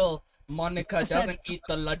until Monica That's it. doesn't eat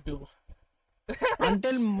the laddu.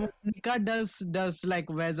 until Monica does like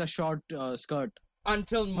wears a short skirt.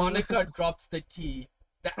 Until Monica drops the tea,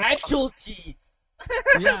 the actual tea.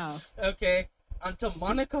 Yeah, Okay. Until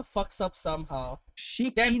Monica fucks up somehow. she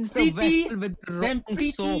Then cleans the Preeti- vessel with the Then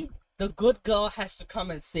wrong soap. Preeti, the good girl, has to come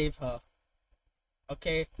and save her.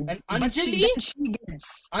 Okay, and But Anjali, she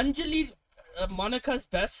gets. Anjali, Monica's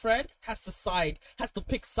best friend, has to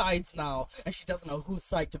pick sides now, and she doesn't know whose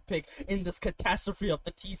side to pick in this catastrophe of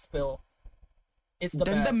the tea spill. It's the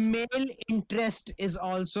Then the best. male interest is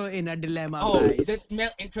also in a dilemma, Oh, the guys.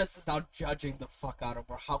 male interest is now judging the fuck out of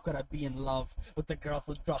her. How could I be in love with the girl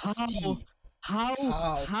who drops How, tea? how,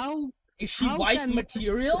 How? how, Is she how wife can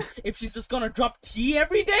material if she's just gonna drop tea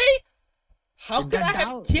every day? How the can I have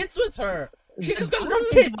dow- kids with her? She's the just gonna drop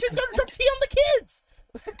dowry kids. She's gonna drop tea on the kids.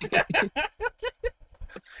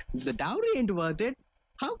 the dowry ain't worth it.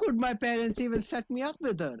 How could my parents even set me up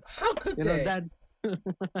with her? How could You know they?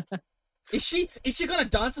 that. Is she gonna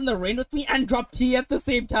dance in the rain with me and drop tea at the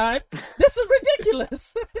same time? This is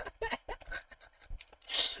ridiculous.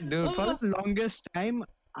 Dude, for the longest time,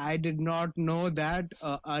 I did not know that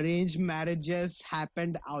arranged marriages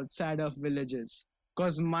happened outside of villages.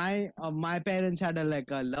 Cause my parents had a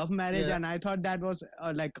love marriage, Yeah. and I thought that was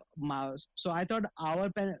so I thought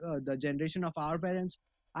the generation of our parents,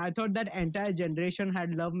 I thought that entire generation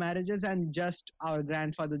had love marriages, and just our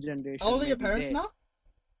grandfather generation. How old are your maybe parents they- now?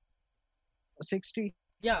 60.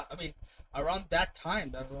 Yeah, I mean, around that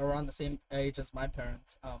time, that was around the same age as my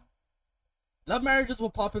parents. Love marriages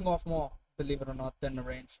were popping off more, believe it or not, than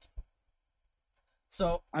arranged.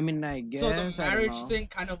 So, I mean, I guess. so I the don't marriage know. thing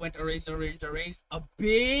kind of went arranged. A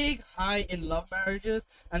big high in love marriages,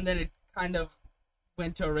 and then it kind of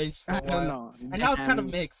went to arranged for I a don't while. know. And now it's kind of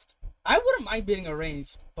Damn. mixed. I wouldn't mind being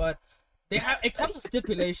arranged, but it comes with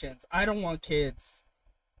stipulations. I don't want kids.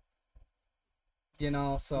 You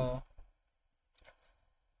know, so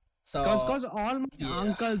Cause all my yeah.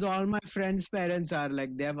 uncles, all my friends' parents are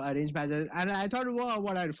like they have arranged marriages, and I thought, wow,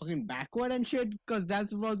 what are you fucking backward and shit? Cause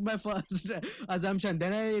that was my first assumption.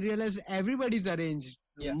 Then I realized everybody's arranged,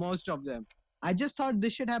 Yeah. most of them. I just thought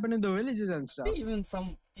this shit happened in the villages and I stuff. think even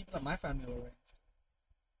some people in my family were arranged.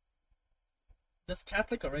 There's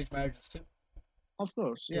Catholic arranged marriages too. Of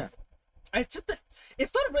course, yeah. It's just that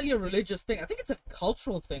it's not really a religious thing. I think it's a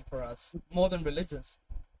cultural thing for us more than religious.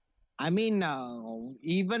 I mean,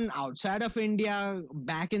 even outside of India,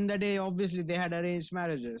 back in the day, obviously they had arranged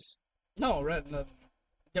marriages. No,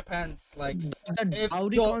 depends. Like The if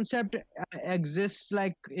dowry you're- concept exists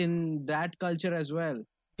like in that culture as well.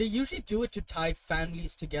 they usually do it to tie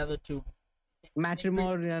families together to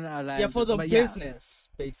Matrimonial alliances. for the but yeah. business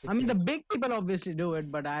basically. I mean, the big people obviously do it,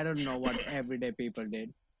 but I don't know what everyday people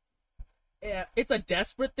did. Yeah, it's a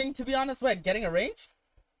desperate thing to be honest. Wait, getting arranged?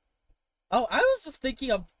 Oh, I was just thinking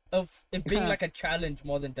of it being like a challenge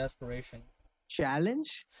more than desperation.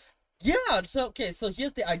 Challenge? Yeah, so okay, so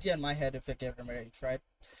here's the idea in my head if I get arranged, right?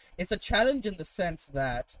 It's a challenge in the sense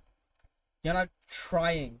that you're not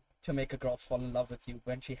trying to make a girl fall in love with you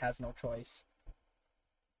when she has no choice.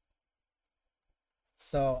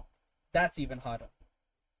 So that's even harder.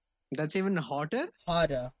 That's even hotter?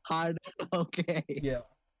 Harder, Hard. Okay. yeah.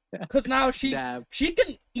 Because now she Damn.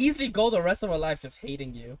 can easily go the rest of her life just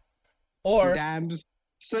hating you, or Damn.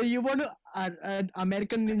 So you want to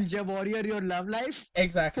American Ninja Warrior your love life?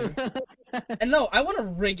 exactly. And no, I want to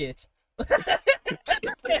rig it. You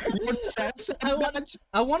want I want self-sabotage?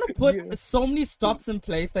 I want to put Yeah. so many stops in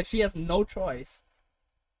place that she has no choice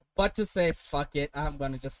but to say fuck it. I'm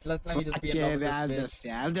gonna just let me just be in love with this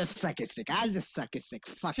bitch. I'll just suck his dick. I'll just suck his dick.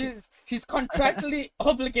 Fuck it. She's contractually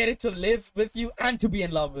obligated to live with you and to be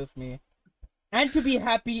in love with me, and to be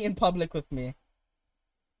happy in public with me.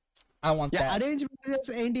 I want Yeah, that. arranged marriages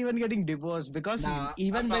ain't even getting divorced because Nah,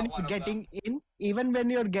 even I'm when not one you're of them. even when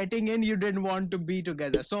you're getting in, you didn't want to be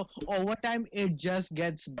together. So over time, it just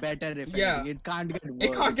gets better. If Yeah. anything. It can't get worse.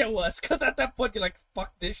 It can't get worse because at that point you're like,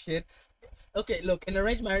 fuck this shit. Okay, look, in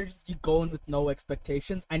arranged marriages, you go in with no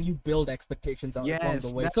expectations and you build expectations along Yes,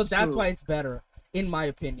 the way. So that's that's true. why it's better, in my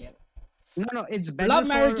opinion. No, it's better. Love for,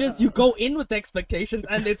 marriages, you go in with expectations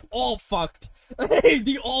and it's all fucked.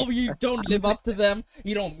 You don't live up to them.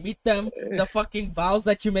 You don't meet them. The fucking vows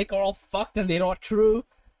that you make are all fucked and they're not true.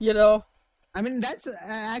 You know? I mean, that's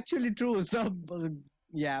actually true. So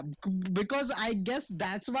yeah, because I guess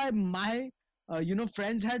that's why my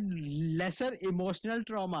friends had lesser emotional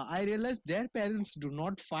trauma. I realized their parents do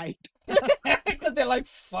not fight. Because they're like,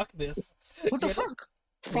 fuck this. What the You know? fuck?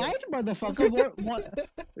 Fight, motherfucker. What?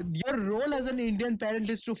 Your role as an Indian parent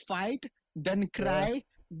is to fight, then cry.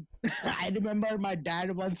 I remember my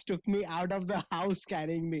dad once took me out of the house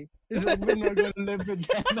carrying me. He's like, we're not gonna live with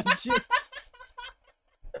them and shit.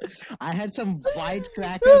 I had some white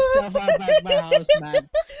cracker stuff up at my house, man. It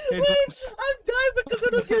Wait, was- I'm dying because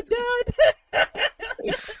it was your dad.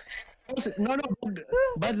 No,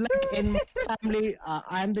 but like in my family,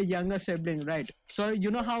 I'm the younger sibling, right? So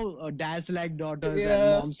you know how dads like daughters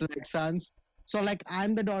Yeah. and moms like sons. So like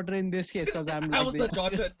I'm the daughter in this case because I'm I like was the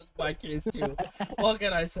daughter in my case too. What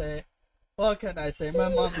can I say? What can I say? My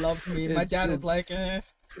mom loved me. My dad was like, eh.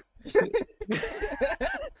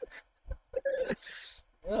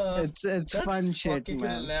 it's That's fun shit, fucking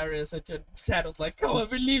man. hilarious. And your dad was like, come on,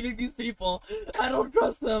 we're leaving these people. I don't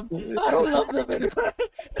trust them. I don't love them anymore.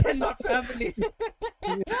 They're not family.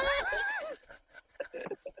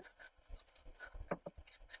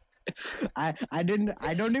 I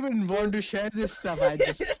don't even want to share this stuff. I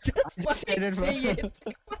just fucking shared it. say it.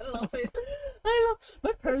 I love it.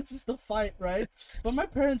 My parents used to fight, right? But my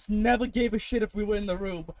parents never gave a shit if we were in the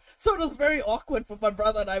room. So it was very awkward for my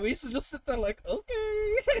brother and I. We used to just sit there like,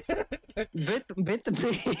 okay. With me,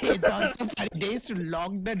 it's also funny. They used to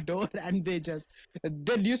lock the door and they used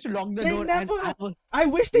to lock the They door never. and I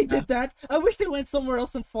wish they did that. I wish they went somewhere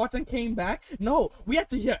else and fought and came back. No, we had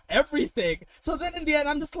to hear everything. So then in the end,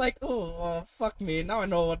 I'm just like, oh, fuck me. Now I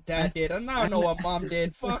know what dad did, and now I know what mom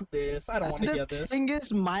did. Fuck this. I don't want to hear the this. thing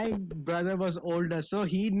is, my brother was older, so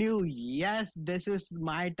he knew, yes, this is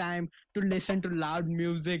my time to listen to loud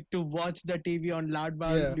music, to watch the TV on loud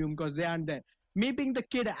volume because they aren't there. Me being the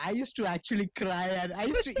kid, I used to actually cry and I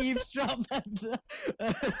used to eavesdrop at the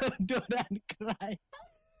door and cry.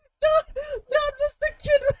 John was the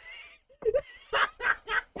kid.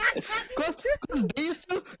 Because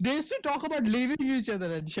they used to talk about leaving each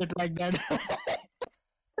other and shit like that.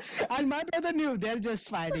 And my brother knew they're just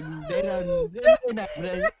fighting. They're not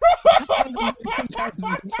right.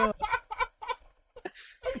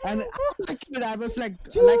 And as a kid, I was like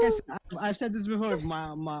I've said this before.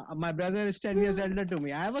 My brother is 10 years elder to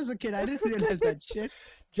me. I was a kid. I didn't realize that shit.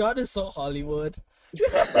 John is so Hollywood.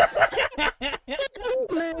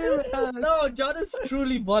 No, John is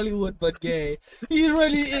truly Bollywood but gay. He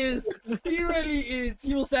really is. He really is.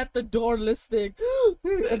 He was at the door listening,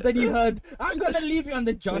 and then he heard, "I'm gonna leave you," and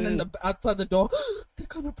then John outside the door. They're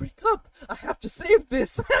gonna break up. I have to save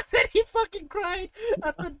this. And then he fucking cried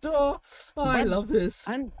at the door. Oh, I love this.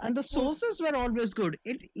 And the sources were always good.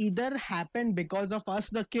 It either happened because of us,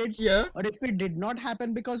 the kids, Yeah. or if it did not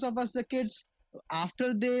happen because of us, the kids.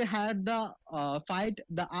 After they had the fight,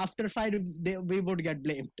 the after fight, we would get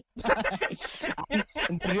blamed. And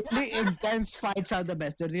the really intense fights are the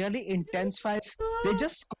best. The really intense fights, they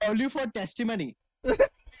just call you for testimony.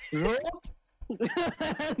 Rope.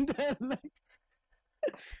 And they're like,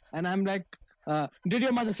 and I'm like, did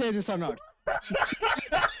your mother say this or not?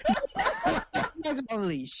 Like,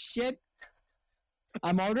 holy shit.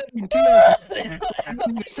 I'm already in tears.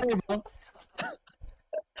 Say, bro.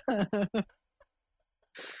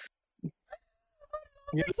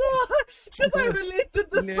 Because I relate to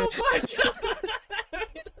this so much.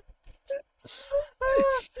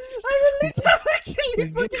 I relate to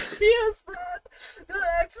actually fucking tears, man.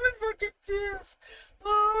 They're actually fucking tears.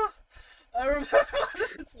 I remember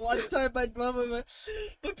this one time my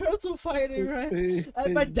parents were fighting, right?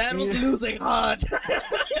 And my dad was losing hard.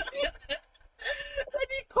 And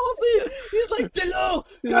he calls me, he's like, Dilo,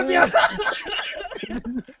 come here.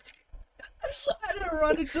 And I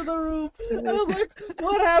run into the room. And I'm like,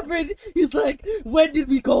 what happened? He's like, when did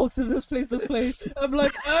we go to this place? I'm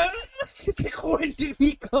like, he's like, when did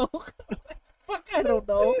we go? I'm like, fuck, I don't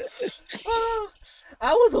know.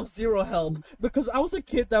 I was of zero help because I was a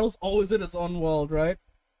kid that was always in his own world, right?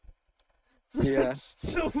 Yeah.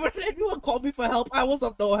 So when anyone called me for help, I was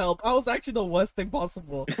of no help. I was actually the worst thing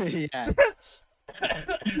possible. Yeah.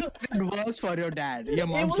 It was for your dad. Your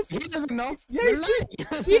mom. He doesn't know. Yeah,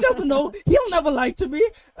 he doesn't know. He'll never lie to me.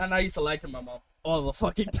 And I used to lie to my mom all the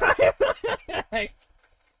fucking time.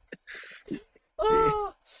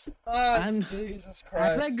 And Jesus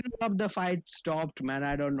Christ. as I grew up, the fight stopped, man.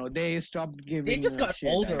 I don't know. They stopped giving. They just got shit.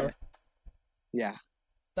 older. Yeah.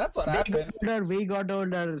 That's what They happened. got older, we got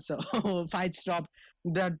older, so fight stopped.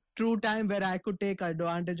 The true time where I could take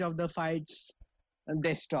advantage of the fights,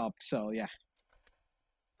 they stopped. So yeah.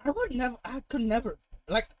 I could never,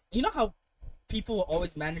 like, you know how people will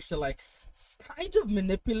always manage to, like, kind of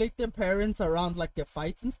manipulate their parents around, like, their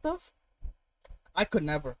fights and stuff? I could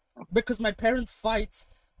never. Because my parents' fights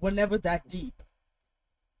were never that deep.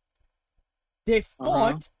 They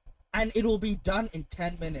fought, and it will be done in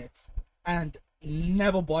 10 minutes, and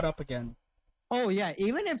never brought up again. Oh yeah,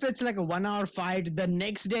 even if it's like a 1 hour fight, the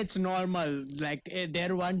next day it's normal. Like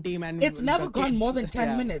they're one team and It's never gone more than 10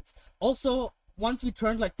 yeah. minutes. Also, once we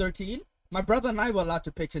turned like 13, my brother and I were allowed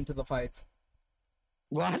to pitch into the fights.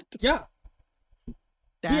 What? Yeah.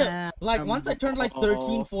 Yeah, like Damn. once I turned like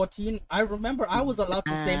 13, 14, I remember I was allowed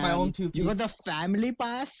to say my own two You got piece. the family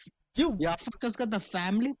pass? Dude, Yeah, fuckers got the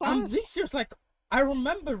family I'm pass? being serious. Like, I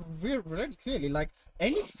remember really clearly, like,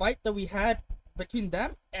 any fight that we had between them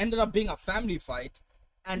ended up being a family fight,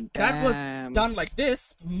 and that was Damn. done like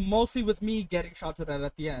this, mostly with me getting shouted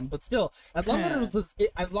at the end. But still, as long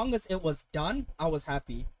as it was done, I was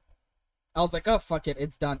happy. I was like, oh fuck it,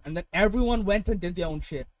 it's done. And then everyone went and did their own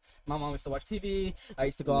shit. My mom used to watch TV. I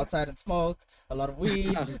used to go outside and smoke a lot of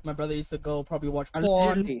weed. My brother used to go probably watch porn.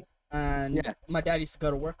 Allegedly. And Yeah. my dad used to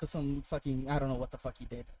go to work or some fucking, I don't know what the fuck he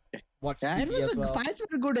did. Watch Yeah, it TV was as well. fights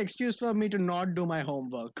were a good excuse for me to not do my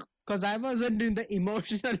homework because I wasn't in the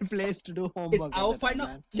emotional place to do homework. It's at our the fight. time, No,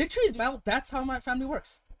 man. literally, Mel, that's how my family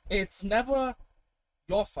works. It's never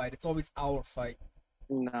your fight. It's always our fight.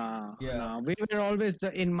 No, Yeah. no, we were always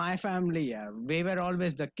in my family. Yeah, we were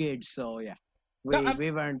always the kids. So yeah, No,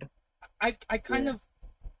 we weren't. I kind Yeah. of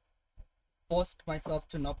forced myself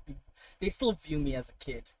to not be. They still view me as a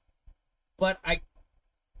kid, but I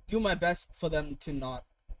do my best for them to not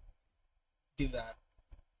do that.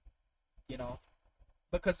 You know,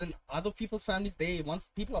 because in other people's families, once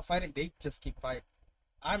people are fighting, they just keep fighting.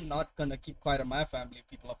 I'm not gonna keep quiet in my family if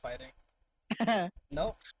people are fighting.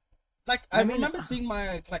 No, like I I mean, remember seeing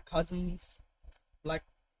my cousins, like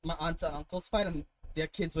my aunts and uncles fight, and their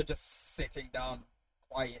kids were just sitting down,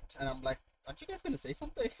 quiet, and I'm like, aren't you guys gonna say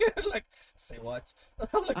something? Like, say what?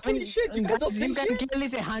 I'm like, I holy mean, shit, you guys don't guys, say you can shit. clearly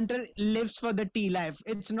say Hunter lives for the tea life.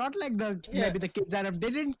 It's not like Yeah. maybe the kids are. They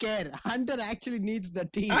didn't care. Hunter actually needs the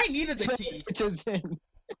tea. I needed the tea. Which is in.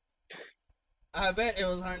 I bet it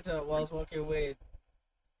was Hunter while I was walking away.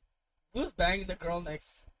 Who's banging the girl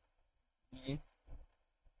next? Me.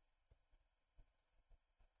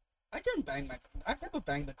 I've never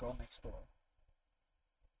banged the girl next door.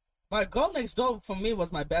 My girl next door for me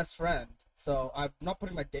was my best friend, so I'm not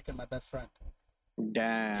putting my dick in my best friend.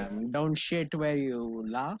 Damn! Don't shit where you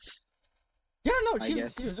laugh. Yeah, no, I she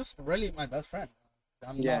guess. was just really my best friend.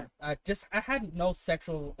 Yeah. I had no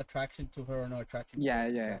sexual attraction to her or no attraction to Yeah, her.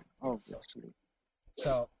 yeah. So, Obviously.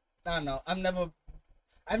 so I don't know.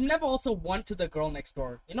 I've never also wanted the girl next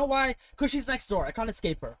door. You know why? Because she's next door. I can't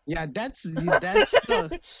escape her. Yeah, that's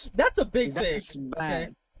That's a big thing. that's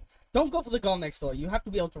bad. Don't go for the girl next door. You have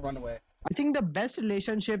to be able to run away. I think the best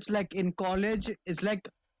relationships, like in college, is like,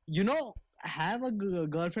 have a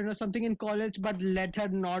girlfriend or something in college, but let her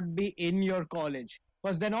not be in your college,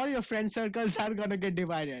 because then all your friend circles are gonna get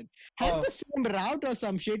divided. Have Oh. the same route or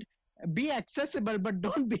some shit. Be accessible, but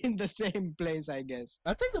don't be in the same place. I guess.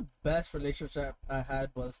 I think the best relationship I had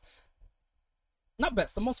was not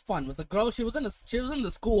best. The most fun was the girl. She was in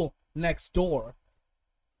the school next door,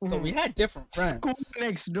 so we had different friends. School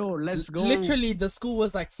next door. Let's go. Literally, the school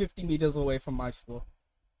was like 50 meters away from my school,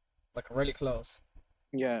 like really close.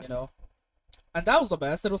 Yeah. You know, and that was the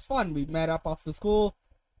best. It was fun. We met up after school,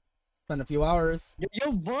 spent a few hours. Your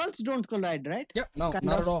worlds don't collide, right? Yep, no, Kind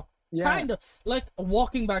not of. at all. Yeah. Kind of like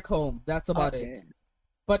walking back home. That's about it. Okay.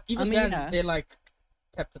 But even mean, then, yeah. they like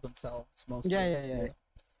kept to themselves mostly. Yeah.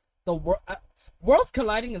 So worlds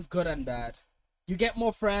colliding is good and bad. You get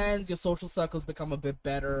more friends. Your social circles become a bit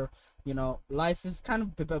better. You know, life is kind of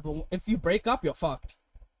a bit better. But if you break up, you're fucked.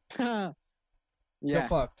 You're Yeah.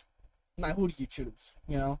 fucked. Now, who do you choose?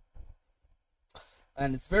 You know.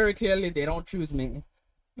 And it's very clearly they don't choose me.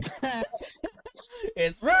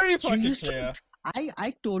 It's very fucking used to- clear.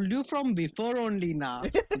 I told you from before only now.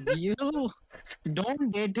 You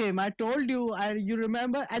don't date him. I told you. You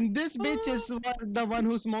remember? And this bitch is the one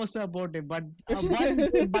who's most supportive. But one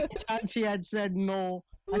day by chance she had said no.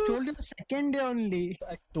 I told you the second day only.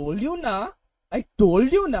 I told you na. Ekdam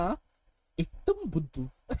buddu.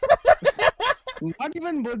 Not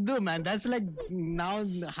even Buddhu, man. That's like now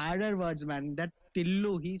harder words, man. That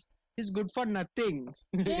Tillu, he's good for nothing.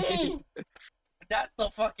 That's the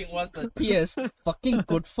fucking one. The PS fucking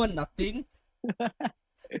good for nothing.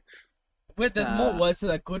 Wait, there's more words to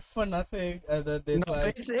that. Good for nothing. And then there's No,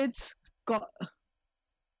 like. it's.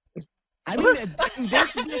 I mean,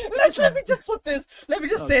 this. Let me just put this. Let me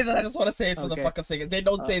just say that. I just want to say it for the Okay. fuck of saying it. They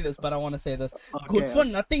don't say this, but I want to say this. Okay. Good for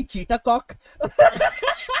nothing, cheetah cock.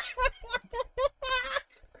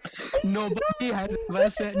 Nobody has ever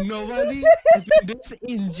said. Nobody has been this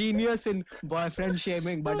ingenious in boyfriend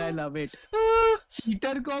shaming, but I love it.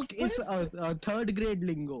 Cheatercock is a third grade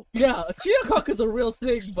lingo. Yeah, cheetah cock is a real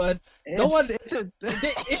thing, but no one. It kind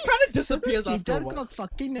of disappears after a while. Cheatercock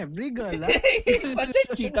fucking every girl. Huh? He's such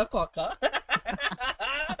a cheetah cock, huh?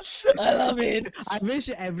 I love it. I wish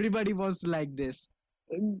everybody was like this.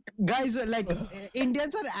 Guys, like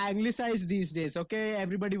Indians are anglicized these days. Okay,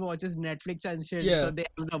 everybody watches Netflix and shit, Yeah. so they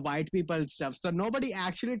have the white people stuff. So nobody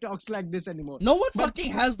actually talks like this anymore. No one But-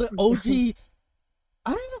 fucking has the OG.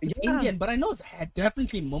 I don't know if it's Yeah. Indian, but I know it's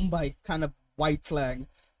definitely Mumbai kind of white slang.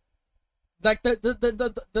 Like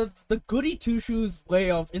the goody two shoes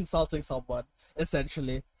way of insulting someone.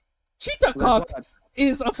 essentially. Cheetah Like cock what?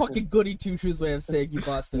 is a fucking goody two shoes way of saying you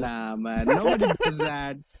bastard. Nah, man. Nobody does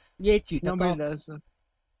that. Yeah, cheetah Nobody cock. does.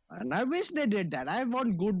 And I wish they did that. I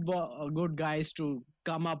want good guys to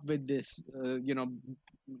come up with this,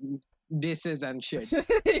 disses and shit.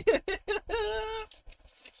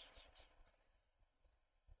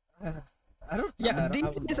 I don't. Yeah, But I these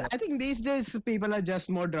don't days, know. I think these days people are just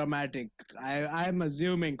more dramatic. I'm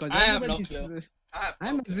assuming because I have no everybody's. clue. I have no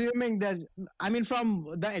I'm clue. assuming that. I mean, from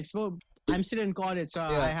the expo, I'm still in college, so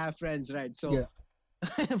Yeah. I have friends, right? So Yeah.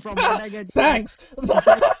 from what I get, Thanks.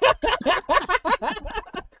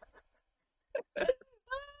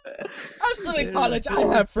 I'm still in college. I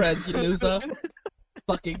have friends, you loser.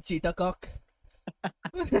 Fucking cheetah cock.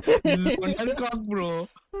 Loner cock, bro.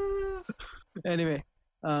 Anyway,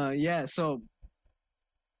 yeah. So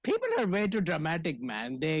people are way too dramatic,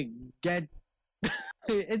 man. They get.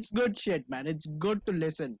 It's good shit, man. It's good to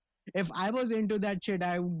listen. If I was into that shit,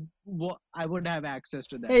 I would have access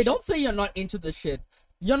to that. Hey, shit. don't say you're not into the shit.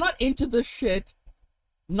 You're not into the shit,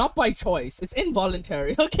 not by choice. It's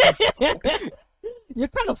involuntary, okay? You're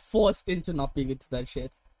kind of forced into not being into that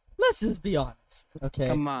shit. Let's just be honest, okay?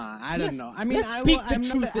 Come on, I don't Let's- know. I mean, let's speak the I'm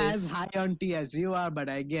truth not as is- high on tea as you are, but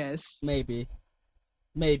I guess. Maybe.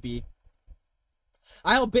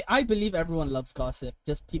 I believe everyone loves gossip.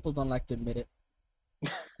 Just people don't like to admit it.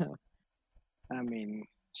 I mean,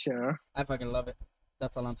 sure. I fucking love it.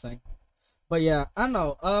 That's all I'm saying. But yeah, I don't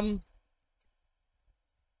know.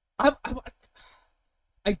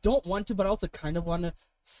 I don't want to, but I also kind of want to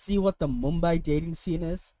see what the Mumbai dating scene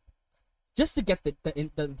is, just to get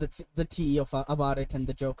the tea of about it and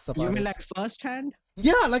the jokes about You it. mean like first hand?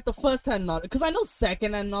 Yeah, like the first hand knowledge, because I know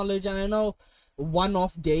second hand knowledge and I know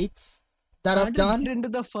one-off dates that I've Can't done. get into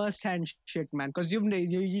the first hand shit, man. Because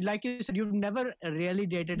like you said, you've never really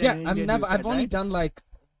dated. Yeah, an I've Indian, never. you said, I've only right? done like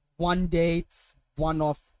one dates,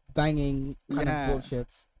 one-off banging kind Yeah. of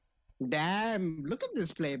bullshits. Damn, look at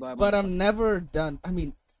this playboy. But motherfucker. I'm never done. I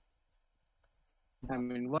mean, I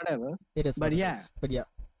mean, whatever. it is. But what it yeah. is. But yeah.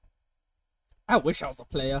 I wish I was a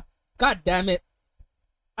player. God damn it.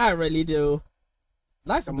 I really do.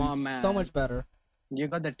 Life would Come be on, so man. much better. You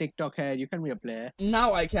got the TikTok hair. You can be a player.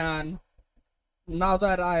 Now I can. Now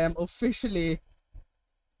that I am officially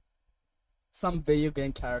some video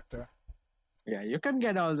game character. Yeah, you can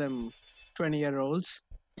get all them 20-year-olds.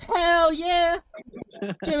 Hell yeah!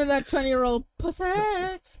 Give me that 20-year-old pussy!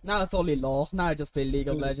 Now it's only law. Now I just play League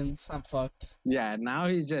of Legends. I'm fucked. Yeah, now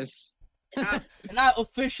he's just. And I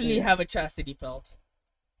officially Yeah. have a chastity belt.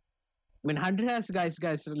 I mean, Hunter has guys,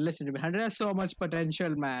 listen to me. Hunter has so much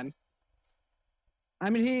potential, man. I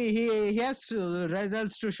mean, he has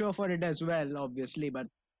results to show for it as well, obviously. But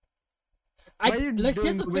what are you Like, doing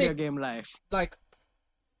here's the with your thing. game life? Like,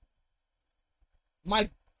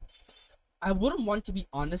 I wouldn't want to be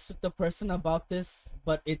honest with the person about this,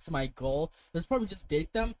 but it's my goal. Let's probably just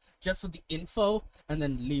date them just for the info and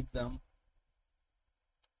then leave them.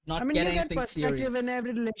 Not I mean, get you get anything perspective serious. in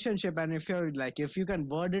every relationship, and if you can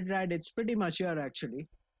word it right, it's pretty mature actually.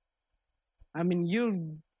 I mean,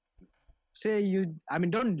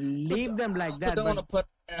 don't leave them like I that. don't want to But put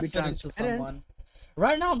effort into transparent. someone.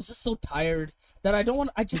 Right now, I'm just so tired that I don't want.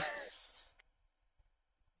 I just,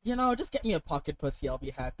 just get me a pocket pussy. I'll be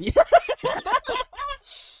happy.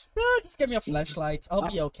 Just get me a flashlight. I'll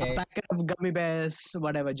be okay. a packet of gummy bears,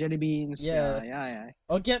 whatever, jelly beans. Yeah. Yeah.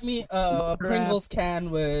 Or get me a Bubble wrap. Pringles can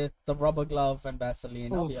with the rubber glove and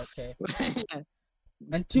Vaseline. I'll be Oof. okay.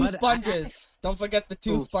 And two But sponges. Don't forget the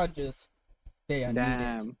two Oof. sponges. They are needed.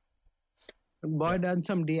 Damn. Boy done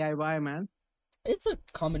some DIY, man. It's a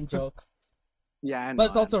common joke, Yeah, I know, but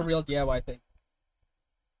it's I also know. a real DIY thing.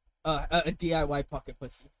 A DIY pocket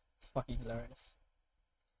pussy. It's fucking hilarious.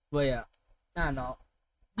 But yeah, I don't know.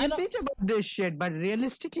 I bitch about this shit, but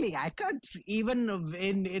realistically, I can't even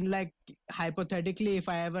in like hypothetically, if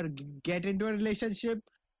I ever get into a relationship,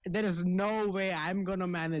 there is no way I'm gonna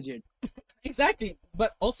manage it. Exactly,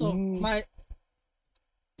 but also Mm.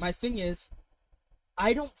 my thing is,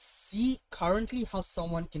 I don't see currently how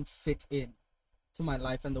someone can fit in to my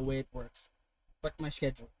life and the way it works, but my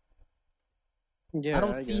schedule. Yeah, I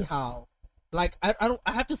don't see how. Like I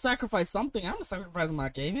have to sacrifice something. I'm gonna sacrifice my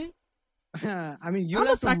gaming. I mean, you I'm gonna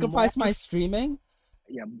have to sacrifice my morph- streaming.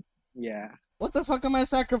 Yeah. What the fuck am I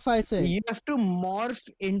sacrificing? You have to morph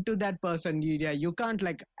into that person. You can't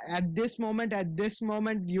like at this moment,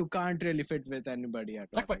 you can't really fit with anybody at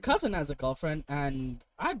all. Like my cousin has a girlfriend, and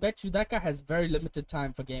I bet you that guy has very limited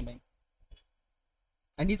time for gaming.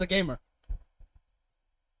 And he's a gamer.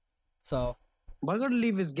 So Boy gonna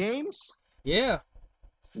leave his games? yeah.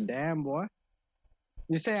 Damn boy.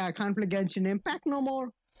 You say I can't play Genshin Impact no more?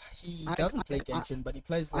 He I, doesn't play I, Genshin, but he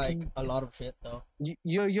plays I, like a lot of shit though.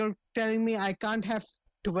 you're telling me I can't have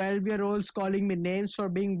 12-year-olds calling me names for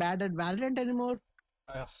being bad at Valorant anymore?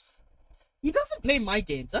 Ugh. He doesn't play my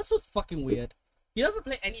games. That's just fucking weird. He doesn't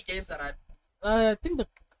play any games that I think the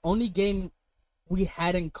only game we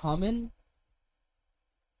had in common.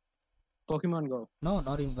 Pokemon Go. No,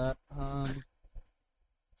 not even that.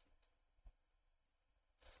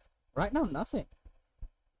 Right now, nothing.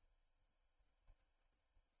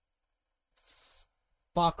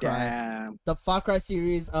 Far Cry. Damn. The Far Cry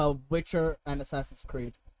series, Witcher, and Assassin's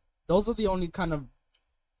Creed. Those are the only kind of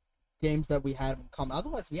games that we had in common.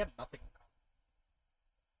 Otherwise, we have nothing.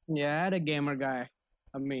 Yeah, I had a gamer guy.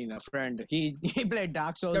 I mean, a friend. He played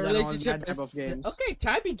Dark Souls The and all relationship that type of is games. okay.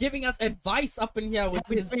 Tabby giving us advice up in here with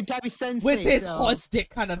his Tabby Sensei, with his so- horse dick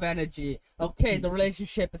kind of energy. Okay, the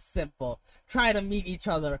relationship is simple. Try to meet each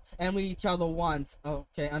other and meet each other once.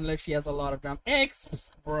 Okay, unless she has a lot of drama.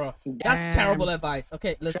 Bro, that's Damn. terrible advice.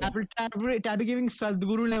 Okay, listen. Tabby giving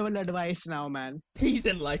Sadhguru level advice now, man. He's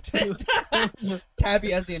enlightened.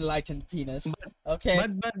 Tabby has the enlightened penis. Okay,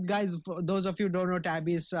 But guys, for those of you who don't know,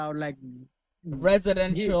 Tabby is like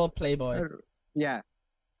residential playboy. yeah.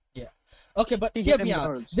 Okay, but He hear get me them out.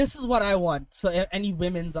 girls. This is what I want. So any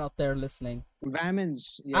women's out there listening,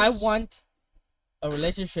 Women's. Yes. I want a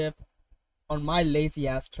relationship on my lazy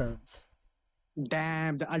ass terms.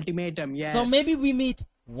 Damn, the ultimatum. Yes. So maybe we meet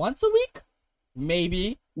once a week.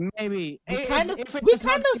 Maybe Maybe. we If- kind of if it we does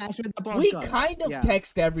not kind of clash with the we podcast. kind of Yeah.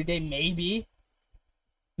 text every day. Maybe.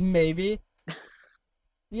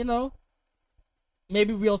 You know.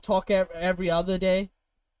 Maybe we'll talk every other day.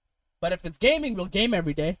 But if it's gaming, we'll game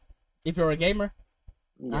every day. If you're a gamer.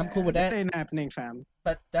 I'm cool with that. Ain't happening, fam.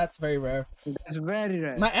 But that's very rare. That's very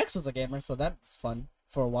rare. My ex was a gamer, so that was fun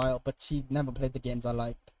for a while. But she never played the games I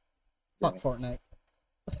liked. Fuck Fortnite.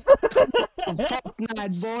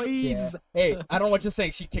 Fortnite, boys. Yeah. Hey, I don't know what you're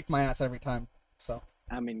saying. She kicked my ass every time. So.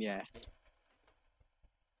 I mean, yeah.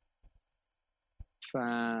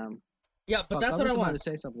 Fam. Yeah, but Fuck, that's what I was about want. to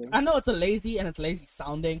say something. I know it's a lazy and it's lazy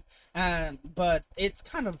sounding, but it's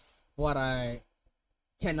kind of what I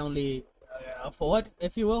can only afford,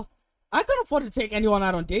 if you will. I can afford to take anyone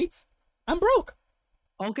out on dates. I'm broke.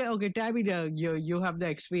 Okay, Tabby, you have the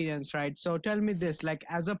experience, right? So tell me this, like,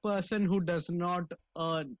 as a person who does not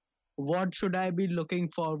earn, what should I be looking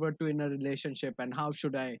forward to in a relationship, and how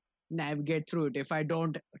should I navigate through it if I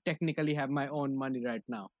don't technically have my own money right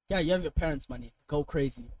now? Yeah, you have your parents' money. Go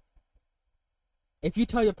crazy. If you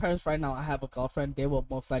tell your parents right now I have a girlfriend, they will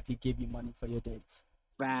most likely give you money for your dates.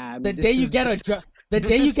 Fam, The this day you is- get a this job, is- the this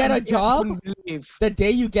day you is get a something I job, couldn't believe. the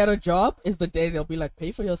day you get a job is the day they'll be like,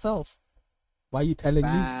 pay for yourself. Why are you telling me?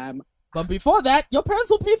 Fam, But before that, your parents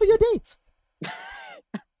will pay for your dates.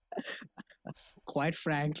 quite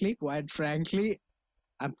frankly,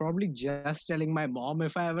 I'm probably just telling my mom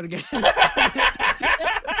if I ever get.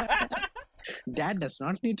 Dad does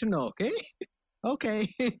not need to know, okay? Okay.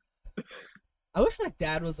 I wish my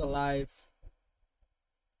dad was alive.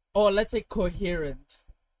 Or let's say coherent.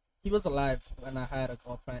 He was alive when I had a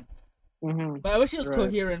girlfriend. Mm-hmm. But I wish he was Right.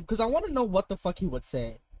 coherent because I want to know what the fuck he would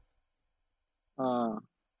say.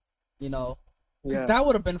 You know? 'Cause Yeah. that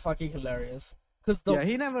would have been fucking hilarious. Because the Yeah,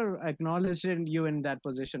 he never acknowledged you in that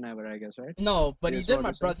position ever, I guess, right? No, but he Yes, did what my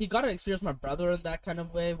was brother. it? He got to experience my brother in that kind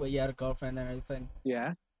of way where he had a girlfriend and everything.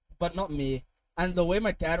 Yeah. But not me. And the way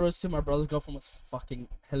my dad was to my brother's girlfriend was fucking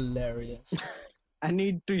hilarious. I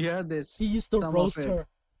need to hear this. He used to Some of roast it. her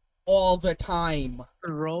all the time.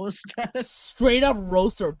 Roast us. Straight up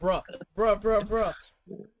roaster, bruh.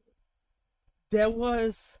 There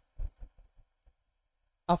was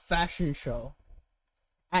a fashion show,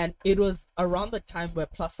 and it was around the time where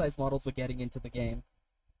plus size models were getting into the game.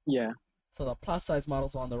 Yeah. So the plus size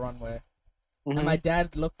models were on the runway, Mhm. and my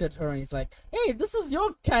dad looked at her and he's like, "Hey, this is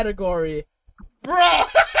your category, bruh."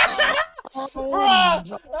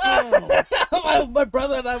 Bruh! my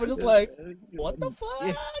brother and I were just like, "What the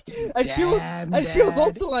fuck?" And she was Damn,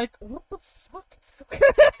 also like, "What the fuck?"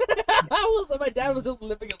 My dad was just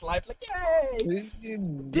living his life like, "Yay,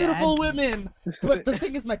 beautiful women." But the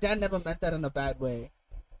thing is, my dad never meant that in a bad way.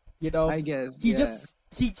 You know, I guess. he yeah. just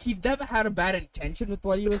he never had a bad intention with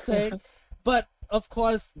what he was saying, but of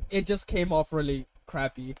course, it just came off really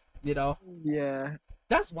crappy. You know, Yeah.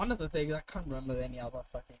 that's one of the things I can't remember any other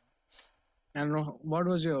fucking. I don't know. What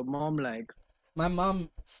was your mom like? My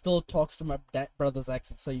mom still talks to my brother's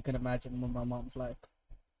exes, so you can imagine what my mom's like.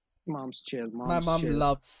 Mom's chill. Mom's My mom chill.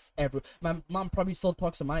 loves my mom probably still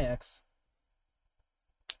talks to my ex.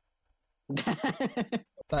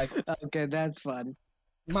 It's like Okay, that's fun.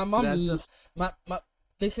 my mom That's my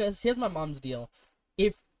because here's my mom's deal.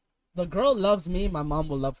 If the girl loves me, my mom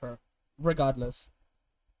will love her, regardless.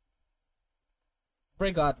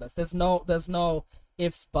 Regardless, there's no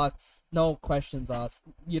ifs, buts, no questions asked.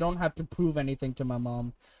 You don't have to prove anything to my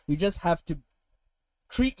mom. You just have to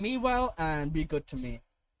treat me well and be good to me.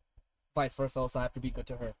 Vice versa, also I have to be good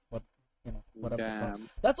to her. Whatever. The fuck. Damn.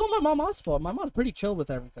 That's what my mom asked for. My mom's pretty chill with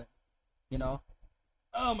everything.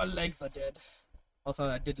 Oh, my legs are dead. Also,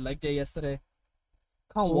 I did leg day yesterday.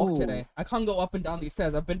 Can't walk Ooh. today. I can't go up and down these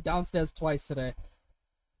stairs. I've been downstairs twice today.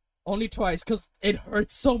 Only twice, because it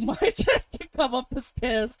hurts so much to come up the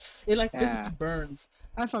stairs. It physically Yeah. burns.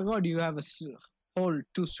 I forgot you have a whole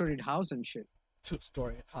two-storied house and shit.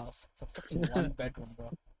 2-story house. It's a fucking 1-bedroom,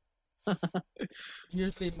 bro.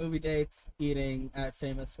 Usually movie dates, eating at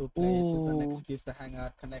famous food place is an Ooh. excuse to hang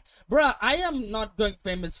out, connect. Bruh, I am not going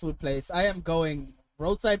famous food place. I am going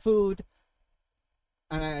roadside food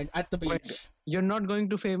and at the beach. Wait. You're not going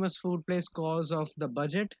to famous food place cause of the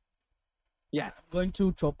budget? I'm going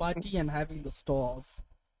to Chopati and having the stalls.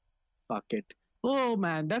 Fuck it. Oh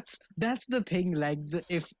man, that's the thing. Like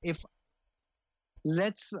if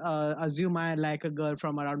let's assume I like a girl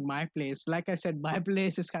from around my place. Like I said, my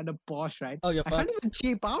place is kind of posh, right? Oh, you're I fucked. can't even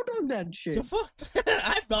cheap out on that shit. You're fucked.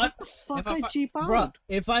 I'm not. Fuck, If I cheap out. Bruh,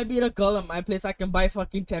 if I meet a girl at my place, I can buy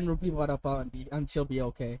fucking 10 rupee vada pav and she'll be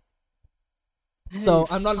okay. So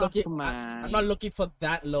Hey, I'm not fuck, looking. man. I'm not looking for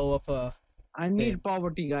that low of a. I need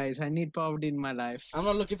poverty, guys. I need poverty in my life. I'm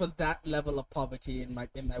not looking for that level of poverty in my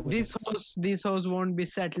These women's. hoes won't be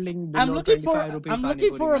settling below I'm looking for. 25 rupee I'm pani looking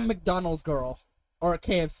puri, for a man. McDonald's girl, or a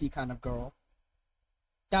KFC kind of girl.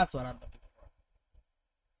 That's what I'm looking for.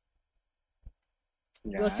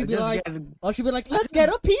 Yeah, she'd be just like- get- Or she'd be like, "Let's get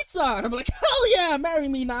a pizza," and I'm like, "Hell yeah, marry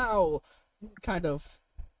me now." Kind of.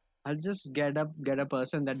 I'll just get a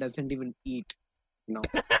person that doesn't even eat. No.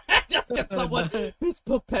 Just get someone who's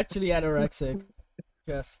perpetually anorexic.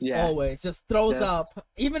 Just Yeah. always just throws Just- up.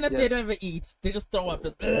 Even if they just- don't even eat, they just throw up.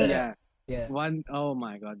 Just Yeah. yeah. One oh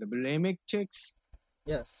my god, the bulimic chicks.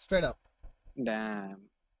 Yeah, straight up. Damn.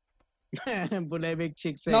 Bulimic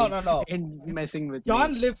chicks No. ain't messing with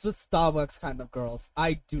John me. lives with Starbucks kind of girls.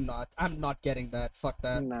 I do not. I'm not getting that. Fuck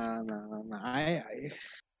that. No.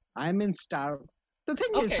 I'm in Star. The thing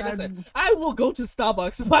is, Okay, listen. I will go to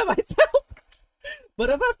Starbucks by myself. But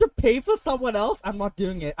if I have to pay for someone else, I'm not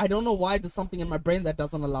doing it. I don't know why there's something in my brain that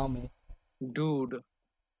doesn't allow me. dude.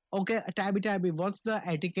 Okay, Tabby, what's the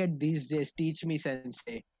etiquette these days? Teach me,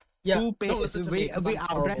 sensei. Yeah, Who pays? don't listen to me 'cause we I'm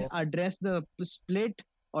horrible. address the split,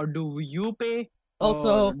 or do you pay?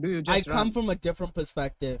 Also, or do you I just come run? from a different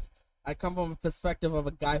perspective. I come from a perspective of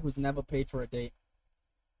a guy who's never paid for a date.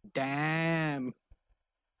 Damn.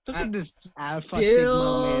 Look I'm at this alpha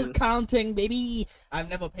Still sigma male. counting, baby. I've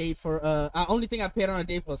never paid for. Only thing I paid on a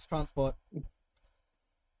date was transport.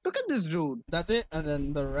 Look at this dude. That's it, and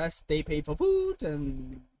then the rest they paid for food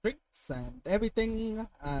and drinks and everything.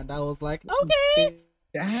 And I was like, okay,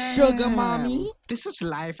 sugar Damn. mommy. This is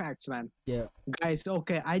life hacks, man. Yeah. Guys,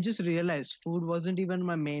 okay, I just realized food wasn't even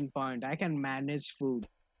my main point. I can manage food.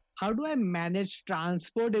 How do I manage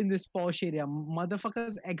transport in this posh area?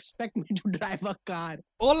 Motherfuckers expect me to drive a car.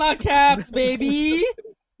 Hola cabs, baby.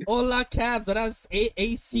 Hola cabs. That's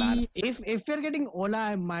AC. Man, if we're getting Ola,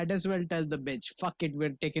 I might as well tell the bitch, fuck it,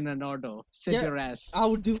 we're taking an auto. Sit Yeah, your ass. I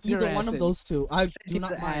would do Sit your either one ass of in. those two. I Sit do your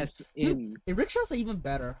not mind. ass Dude, in. Rickshaws are even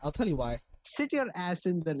better. I'll tell you why. Sit your ass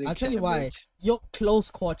in the rickshaw. I'll tell you why. bitch. You're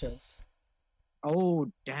close quarters.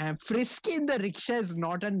 Oh damn! Frisky in the rickshaw is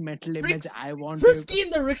not a metal image. Fris- I want Frisky in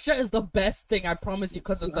the rickshaw is the best thing, I promise you,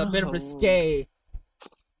 because it's a bit No. risque.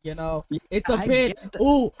 You know, it's a I bit. get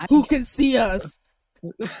Oh, I who get- can see us? to.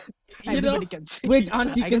 You know, Everybody can see. which you.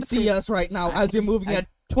 auntie I can get see to- us right now as we're moving I- at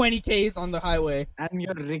 20 k's on the highway? And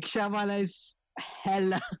your rickshaw wala is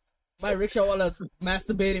hella. My rickshaw walla's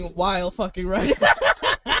masturbating while fucking riding.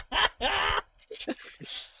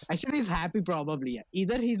 Actually, he's happy probably.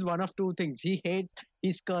 Either he's one of two things.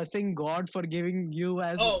 He's cursing God for giving you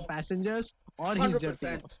as Oh, passengers, or he's jerking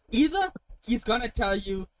 100%. off. Either he's gonna tell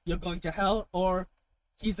you you're going to hell, or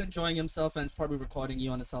he's enjoying himself and probably recording you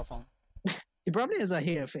on his cell phone. He probably has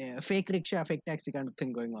a fake rickshaw, fake taxi kind of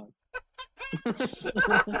thing going on.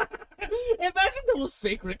 Imagine there was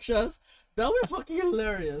fake rickshaws. That would be fucking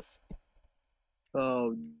hilarious.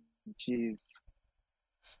 Oh, jeez.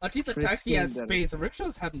 At least a Frisky taxi has and space.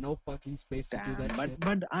 Rickshaws have no fucking space to do Damn, that shit.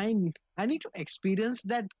 but I need to experience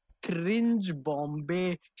that cringe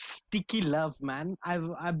Bombay sticky love, man.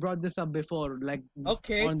 I brought this up before, like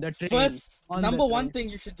Okay, on the train. first, on the number one train. thing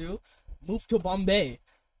you should do, move to Bombay.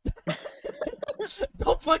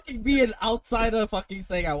 Don't fucking be an outsider fucking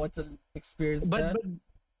saying I want to experience that.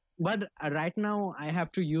 But right now I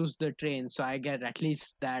have to use the train, so I get at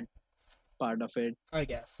least that part of it. I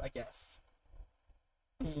guess.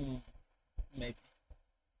 Hmm, maybe.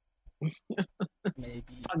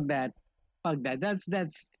 Maybe. Fuck that. Fuck that. That's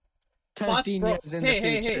Bus, 13 bro. years in the Hey,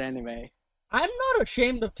 hey, future hey. anyway. I'm not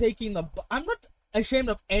ashamed of taking the. I'm not ashamed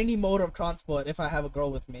of any mode of transport if I have a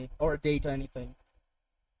girl with me or a date or anything.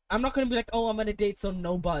 I'm not gonna be like, oh, I'm on a date, so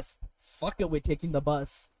no bus. Fuck it, we're taking the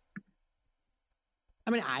bus.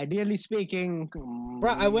 I mean, ideally speaking,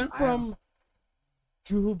 Bro, I went from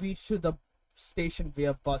Juhu Beach to the station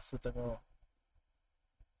via bus with a girl.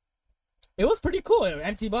 It was pretty cool.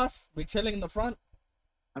 Empty bus. We're chilling in the front.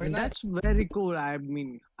 I Very mean, nice. that's very cool. I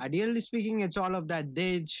mean, ideally speaking, it's all of that.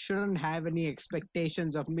 They shouldn't have any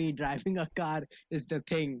expectations of me driving a car, is the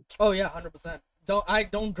thing. Oh yeah, 100%. I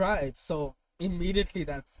don't drive, so immediately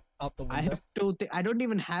that's out the window. I have to. I don't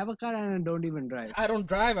even have a car and I don't even drive. I don't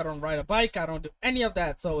drive. I don't ride a bike. I don't do any of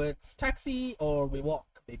that. So it's taxi or we walk,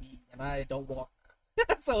 baby. And I don't walk,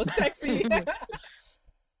 so it's taxi.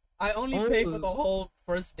 I only pay for the whole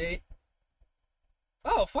first date.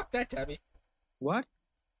 Oh fuck that, Tabby. What?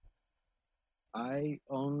 I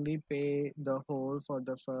only pay the whole for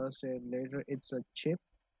the first and later it's a chip.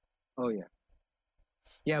 Oh yeah.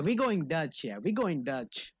 Yeah, we going Dutch. Yeah, we going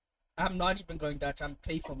Dutch. I'm not even going Dutch. I'm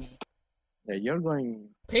pay for me. Yeah, you're going.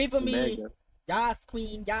 Pay for to me. Vegas. Yes,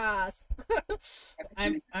 queen. Yes.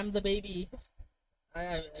 I'm the baby.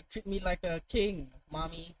 Treat me like a king,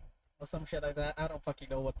 mommy, or some shit like that. I don't fucking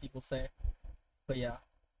know what people say, but yeah.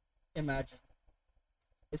 Imagine.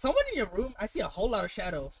 Is someone in your room? I see a whole lot of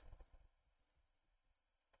shadows.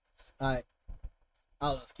 Alright.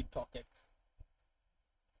 I'll just keep talking.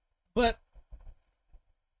 But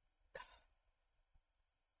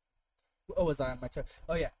what was I on my turn?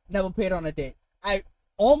 Oh yeah, never paid on a date. I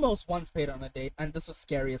almost once paid on a date, and this was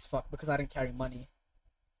scary as fuck because I didn't carry money.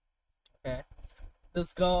 Okay.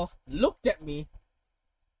 This girl looked at me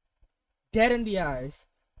dead in the eyes,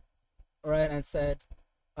 right, and said,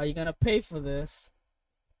 "Are you gonna pay for this?"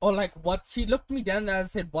 Or like, what? She looked me down there and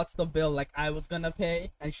said, "What's the bill?" Like I was gonna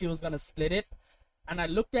pay and she was gonna split it. And I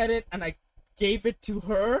looked at it and I gave it to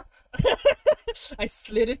her. I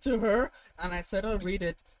slid it to her and I said, "Oh, read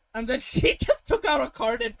it." And then she just took out a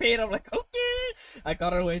card and paid. I'm like, okay. I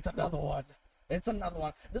got her away. It's another one. It's another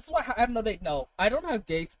one. This is why I have no date. No, I don't have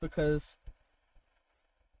dates because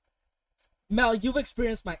Mel, you've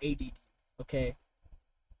experienced my ADD, okay?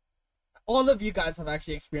 All of you guys have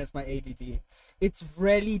actually experienced my ADD. It's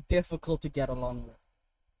really difficult to get along with.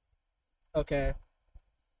 Okay?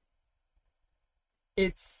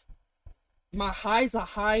 It's... My highs are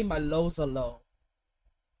high, my lows are low.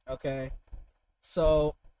 Okay?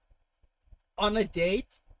 So, on a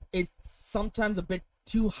date, it's sometimes a bit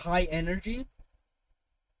too high energy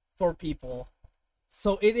for people.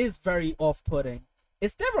 So it is very off-putting.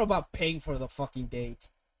 It's never about paying for the fucking date.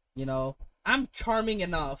 You know? I'm charming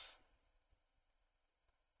enough.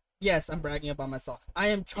 Yes, I'm bragging about myself. I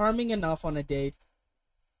am charming enough on a date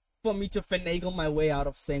for me to finagle my way out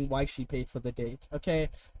of saying why she paid for the date. Okay?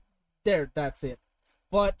 There, that's it.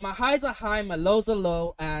 But my highs are high, my lows are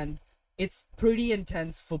low, and it's pretty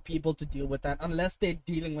intense for people to deal with that unless they're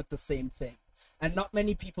dealing with the same thing. And not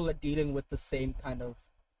many people are dealing with the same kind of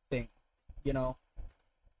thing. You know?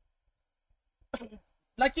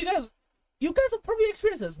 Like you guys have probably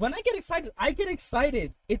experienced this. When I get excited, I get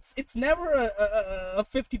excited. It's never a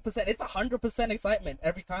 50%. It's 100% excitement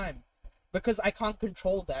every time, because I can't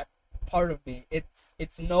control that part of me.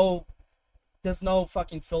 There's no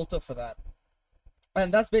fucking filter for that,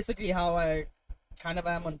 and that's basically how I kind of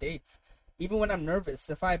am on dates. Even when I'm nervous,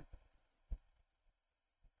 if I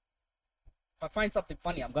find something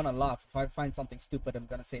funny, I'm gonna laugh. If I find something stupid, I'm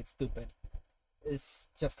gonna say it's stupid. It's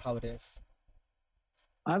just how it is.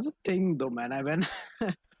 I would think though, man.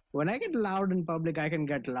 When I get loud in public, I can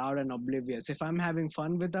get loud and oblivious. If I'm having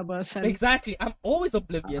fun with a person, Exactly. I'm always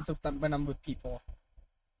oblivious when I'm with people.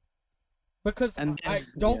 Because I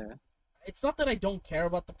don't... Yeah. It's not that I don't care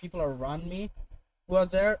about the people around me who are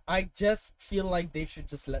there. I just feel like they should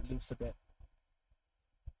just let loose a bit.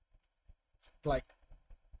 Like,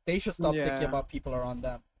 they should stop thinking about people around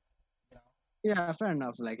them. Yeah, fair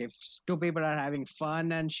enough. Like if two people are having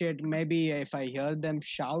fun and shit, maybe if I hear them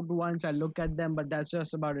shout once, I look at them, but that's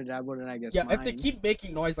just about it. I wouldn't, I guess. Yeah, if they keep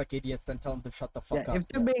making noise like idiots, then tell them to shut the fuck up. If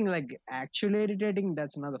they're being like actually irritating,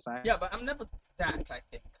 that's another fact. Yeah, but I'm never that,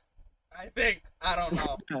 I think. I don't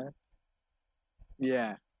know.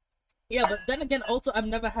 Yeah. Yeah, but then again, also, I've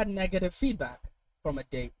never had negative feedback from a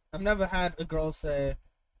date. I've never had a girl say,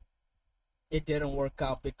 "It didn't work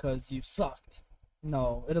out because you sucked."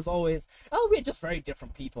 No, it is always, "Oh, we're just very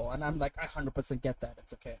different people," and I'm like, I 100% get that.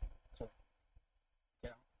 It's okay. Cool. You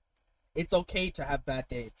know, it's okay to have bad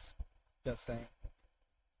dates. Just saying.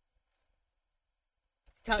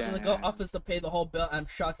 Telling the girl Damn. offers to pay the whole bill. I'm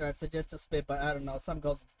shocked that I suggest to split, but I don't know. Some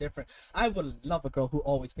girls it's different. I would love a girl who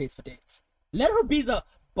always pays for dates. Let her be the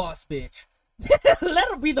boss bitch. Let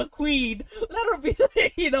her be the queen. Let her be,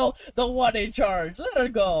 the one in charge. Let her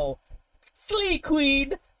go. Sleep,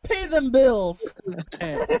 queen. Pay them bills.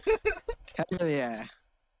 Hell yeah.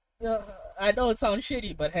 I know it sounds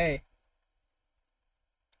shitty, but hey,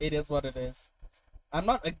 it is what it is. I'm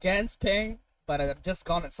not against paying, but I've just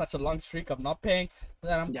gone on such a long streak of not paying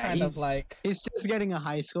that I'm Yeah, kind of like. He's just getting a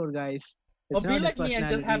high score, guys. Or It's be not his like me and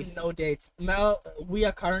just have personality. no dates. Now we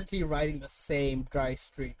are currently riding the same dry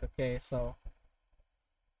streak. Okay, so.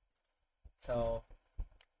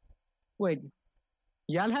 Wait,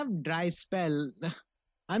 y'all have dry spell.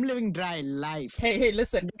 I'm living dry life. Hey,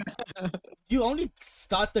 listen. You only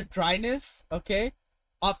start the dryness, okay,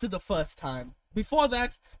 after the first time. Before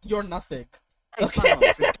that, you're nothing. Hey, Okay. fuck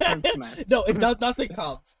off, it counts, man. No, it does. Nothing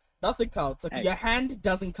counts. Nothing counts. Okay, Hey. your hand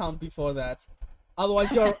doesn't count before that.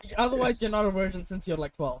 Otherwise, you're not a virgin since you're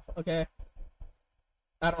like 12. Okay.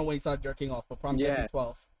 I don't know when you start jerking off, but I'm guessing Yeah.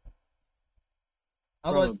 12.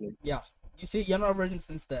 Otherwise, Probably. yeah. You see, you're not a virgin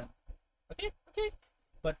since then. Okay.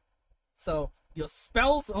 But so your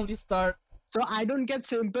spells only start. So I don't get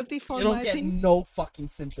sympathy for You don't my get thing? no fucking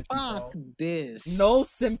sympathy, Fuck bro. this. No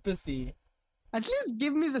sympathy. At least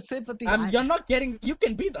give me the sympathy. You're not getting. You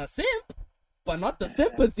can be the simp, but not the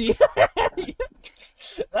sympathy.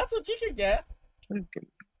 That's what you should get.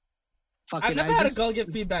 Fuck I've it, never I had a just- girl get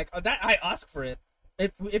feedback. That I ask for it.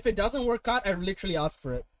 If it doesn't work out, I literally ask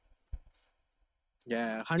for it.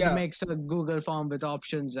 Yeah, Hunter Yeah. makes a Google form with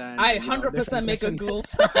options and. I you know, 100% different make a questions. Google.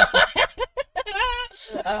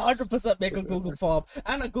 I 100% make a Google form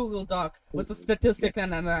and a Google Doc with the statistics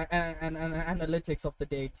and analytics of the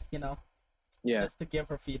date. Yeah. Just to give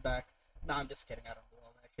her feedback. Nah, I'm just kidding. I don't do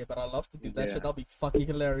all that shit, but I love to do that Yeah. shit. That'll be fucking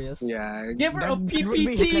hilarious. Yeah. Give her a that would be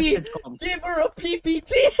PPT. hella sitcom. Give her a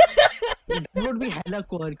PPT. That would be hella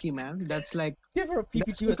quirky, man. That's like. Give her a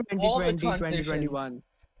That's PPT with all the 2020, transitions. 2021.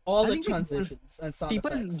 All I the think people- transitions and sound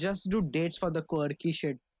People effects. just do dates for the quirky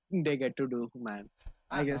shit they get to do, man.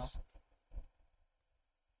 I know. guess.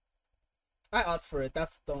 I asked for it.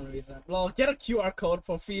 That's the only reason. Well, get a QR code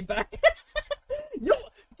for feedback. Yo,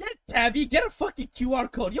 get Tabby. Get a fucking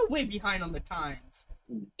QR code. You're way behind on the times.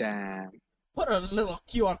 Damn. Put a little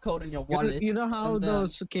QR code in your wallet. You know how and then-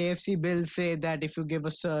 those KFC bills say that if you give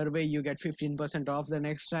a survey, you get 15% off the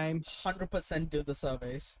next time? 100% do the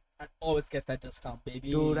surveys and always get that discount,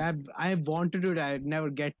 baby. Dude, I want to do that. I never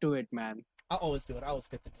get to it, man. I always do it. I always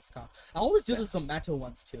get the discount. I always do the Zomato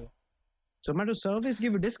ones too. Zomato surveys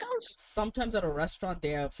give you discounts? Sometimes at a restaurant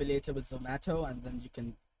they are affiliated with Zomato, and then you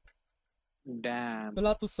can Damn. fill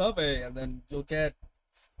out the survey, and then you'll get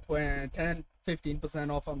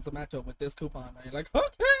 10-15% off on Zomato with this coupon. And you're like,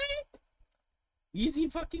 okay, easy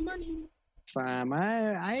fucking money. Fam,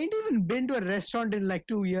 I ain't even been to a restaurant in like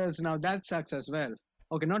 2 years now. That sucks as well.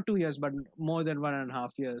 Okay, not 2 years, but more than 1.5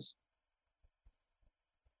 years.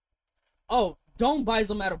 Oh, don't buy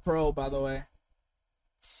Zomato Pro, by the way.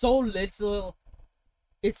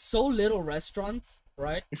 It's so little restaurants,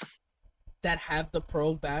 right, that have the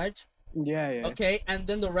Pro badge. Yeah. Okay, and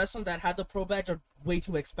then the restaurants that have the Pro badge are way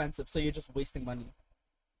too expensive, so you're just wasting money.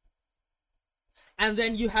 And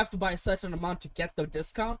then you have to buy a certain amount to get the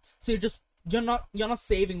discount, so you're not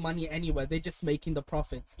saving money anyway. They're just making the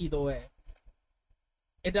profits either way.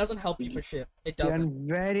 It doesn't help you for shit. It Yeah, doesn't. and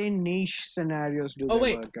very niche scenarios do Oh they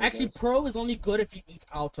wait, work, I actually, guess. Pro is only good if you eat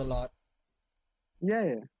out a lot.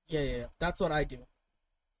 Yeah. Yeah. That's what I do.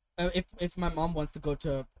 If my mom wants to go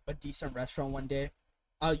to a decent restaurant one day,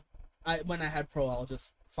 when I had Pro, I'll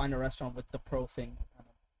just find a restaurant with the Pro thing and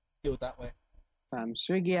do it that way.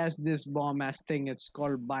 Swiggy has this bomb ass thing. It's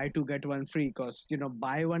called buy two get one free. Because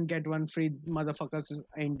buy one get one free motherfuckers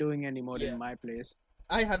ain't doing anymore Yeah. in my place.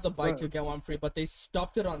 I had the buy Well- two get one free, but they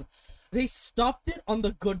stopped it on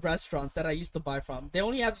the good restaurants that I used to buy from. They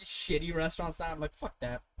only have these shitty restaurants now. I'm like, fuck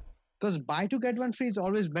that. Because buy two get one free is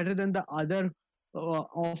always better than the other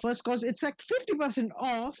offers. Because it's like 50%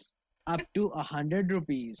 off up to 100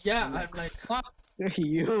 rupees. Yeah, I'm I'm like, fuck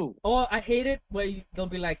you. oh, I hate it where they'll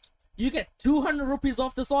be like, you get 200 rupees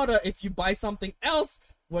off this order if you buy something else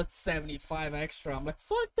worth 75 extra. I'm like,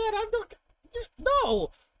 fuck that. I'm not. No,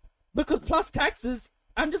 because plus taxes,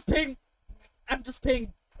 I'm just paying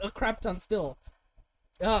a crap ton still.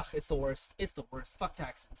 Ugh, it's the worst. It's the worst. Fuck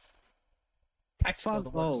taxes. Taxes are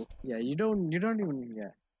Fuck. the Oh, worst. yeah. You don't even. Yeah.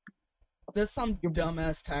 There's some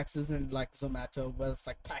dumbass taxes in like Zomato where it's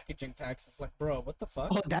like packaging taxes. Like, bro, what the fuck?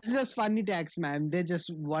 Oh, that's just funny tax, man. They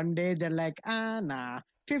just one day they're like, nah,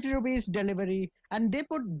 50 rupees delivery, and they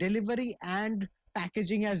put delivery and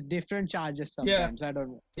packaging as different charges Yeah. sometimes. I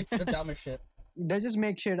don't know. It's the dumbest shit. They just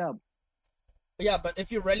make shit up. Yeah, but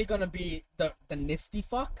if you're really gonna be the nifty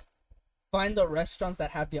fuck, find the restaurants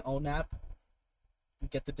that have their own app and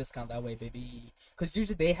get the discount that way, baby. Because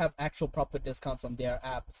usually they have actual proper discounts on their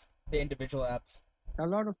apps, the individual apps. A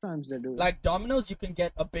lot of times they do. Like Domino's, you can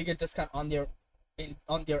get a bigger discount on their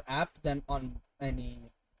app than on any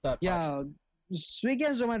third party. Yeah, Swiggy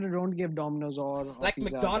and Zomato don't give Domino's or Like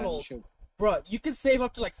Pizza Hut and McDonald's, shit. bro, you can save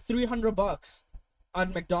up to like $300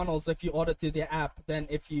 on McDonald's if you order through their app than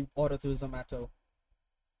if you order through Zomato.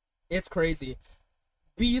 It's crazy.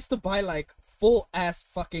 We used to buy like full ass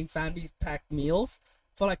fucking family pack meals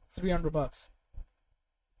for like $300.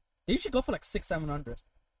 They should go for like $600-700.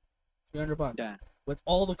 $300 Yeah. with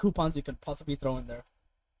all the coupons you can possibly throw in there.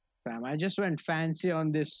 Fam, I just went fancy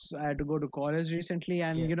on this. I had to go to college recently,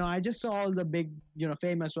 and Yeah. I just saw all the big,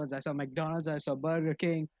 famous ones. I saw McDonald's, I saw Burger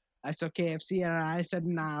King, I saw KFC, and I said,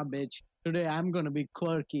 nah, bitch, today I'm gonna be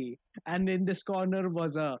quirky. And in this corner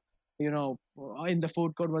was in the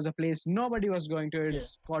food court was a place nobody was going to.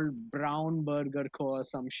 It's called Brown Burger Co. or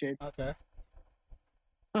some shit. Okay.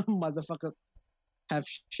 Motherfuckers have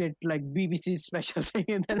shit like BBC special thing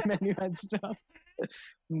in their menu and stuff.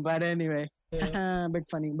 But anyway, Yeah. big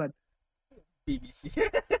funny. But BBC.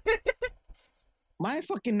 my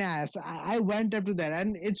fucking ass, I went up to that,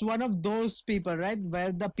 and it's one of those people, right,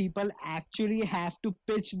 where the people actually have to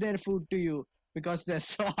pitch their food to you because they're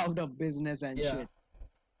so out of business and Yeah. shit.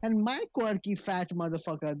 And my quirky fat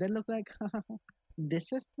motherfucker, they look like,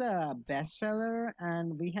 this is the bestseller,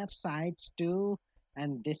 and we have sides too,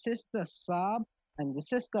 and this is the sub, and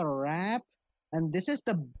this is the wrap, and this is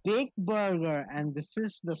the big burger, and this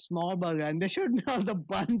is the small burger, and they should know the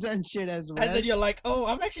buns and shit as well. And then you're like, oh,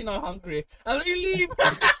 I'm actually not hungry. I'll let you leave.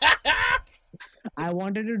 I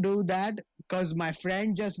wanted to do that because my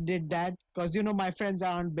friend just did that, because my friends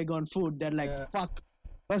aren't big on food. They're like, Yeah. fuck.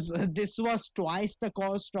 Because this was twice the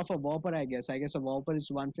cost of a Whopper, I guess. I guess a Whopper is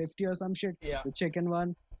 150 or some shit. Yeah. The chicken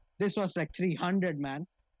one. This was like 300, man.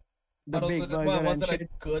 The But big also, burger was and it shit. a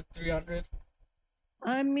good 300?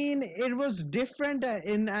 I mean, it was different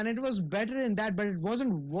and it was better in that, but it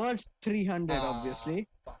wasn't worth 300, obviously.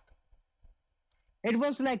 Fuck. It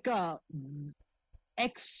was like a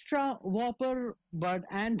extra Whopper,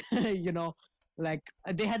 and like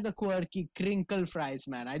they had the quirky crinkle fries,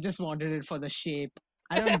 man. I just wanted it for the shape.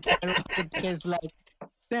 I don't care what it tastes like.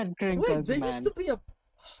 They're Wait, crinkles, there man. used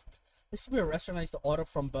to be a restaurant I used to order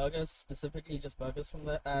from burgers, specifically just burgers from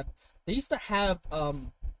there, and they used to have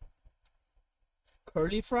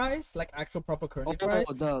curly fries, like actual proper curly fries.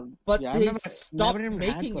 But yeah, I've they never stopped even had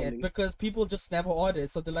making curly. it because people just never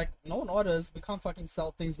ordered. So they're like, no one orders. We can't fucking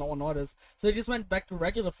sell things no one orders. So they just went back to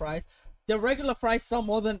regular fries. The regular fries sell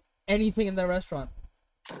more than anything in their restaurant.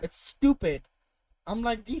 It's stupid. I'm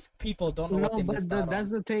like, these people don't know what No, they but missed out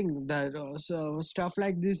that's on. the thing. That so stuff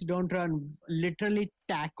like this don't run. Literally,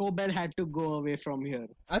 Taco Bell had to go away from here.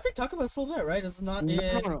 I think Taco Bell's still there, right? It's not No,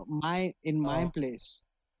 in... no, my Oh. place.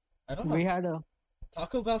 I don't know. We had a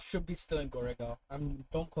Taco Bell should be still in Goregaon.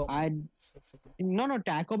 Don't quote me. I Should be. no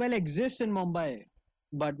Taco Bell exists in Mumbai,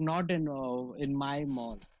 but not in my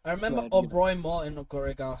mall. I remember But, Oberoi Mall in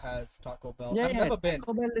Goregaon has Taco Bell. Yeah, I've yeah, never been.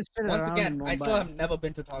 Taco Bell is still Once around again, in I still Mumbai. have never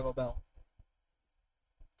been to Taco Bell.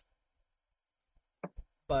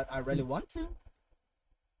 But I really want to.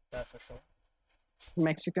 That's for sure.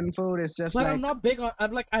 Mexican food is just But like I'm not big on. I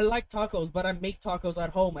like tacos, but I make tacos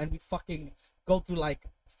at home, and we fucking go through like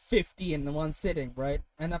 50 in one sitting, right?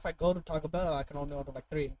 And if I go to Taco Bell, I can only order like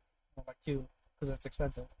 3 or like 2 because it's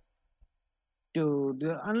expensive. dude.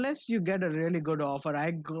 Unless you get a really good offer,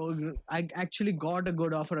 I actually got a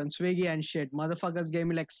good offer on Swiggy and shit. Motherfuckers gave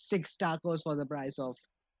me like 6 tacos for the price of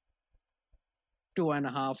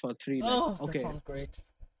 2.5 or 3. Like, Oh, okay. that sounds great.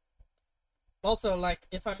 Also, like,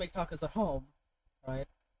 if I make tacos at home, right,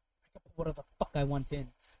 I can put whatever the fuck I want in,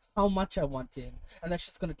 how much I want in, and that's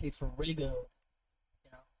just gonna taste really good,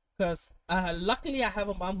 you know. Because luckily I have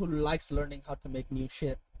a mom who likes learning how to make new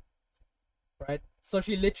shit, right? So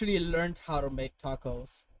she literally learned how to make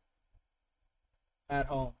tacos at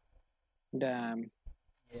home. Damn.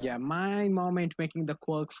 Yeah. Yeah, my mom ain't making the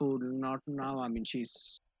quirk food. Not now. I mean,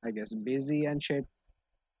 she's I guess busy and shit.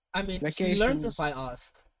 I mean, she learns if I Vacations.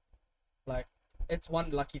 ask. Like, it's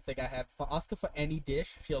one lucky thing I have. If I ask her for any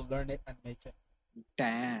dish, she'll learn it and make it.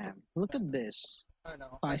 Damn. Look at this. I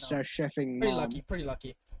know. I know. 5-star chefing Pretty mom. lucky, pretty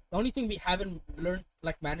lucky. The only thing we haven't learned,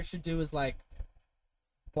 like managed to do, is like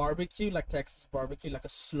barbecue, like Texas barbecue, like a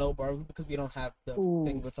slow barbecue, because we don't have the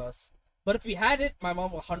thing Oof. with us. But if we had it, my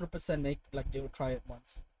mom will 100% make, like, they would try it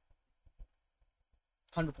once.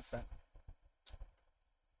 100%.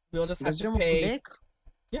 We'll just have Does to your mom pay. bake?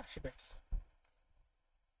 Yeah, she bakes.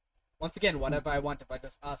 Once again, whatever I want, if I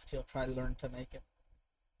just ask, she'll try to learn to make it.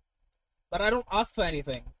 But I don't ask for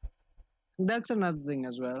anything. That's another thing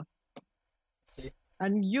as well. See,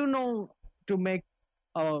 And you know to make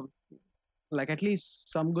like at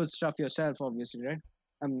least some good stuff yourself, obviously, right?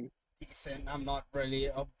 decent. I'm not really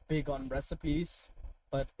big on recipes,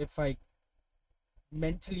 but if I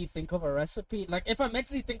mentally think of a recipe, like if I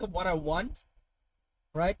mentally think of what I want,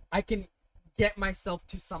 right, I can get myself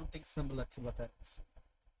to something similar to what that is.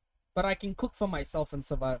 But I can cook for myself and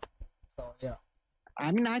survive. So yeah.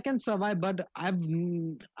 I mean, I can survive, but I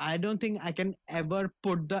don't think I can ever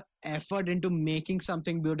put the effort into making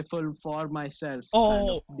something beautiful for myself. Kind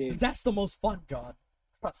of Oh, deal. that's the most fun, John.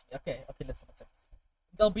 Trust me. Okay, listen.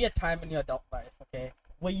 There'll be a time in your adult life, okay,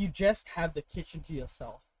 where you just have the kitchen to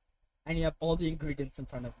yourself, and you have all the ingredients in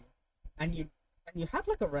front of you, and you have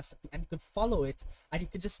like a recipe, and you can follow it, and you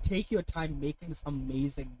can just take your time making this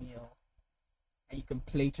amazing meal, and you can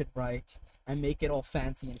plate it right and make it all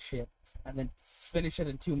fancy and shit, and then finish it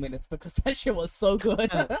in 2 minutes because that shit was so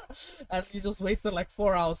good, and you just wasted like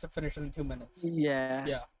 4 hours to finish it in 2 minutes. Yeah.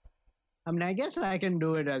 Yeah. I mean, I guess I can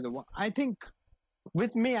do it as a one. I think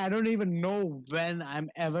with me, I don't even know when I'm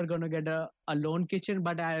ever gonna get a alone kitchen,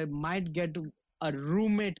 but I might get a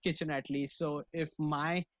roommate kitchen at least. So if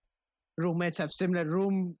my roommates have similar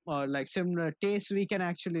room or like similar tastes, we can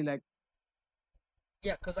actually like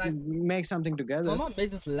Yeah, because make something my together. mom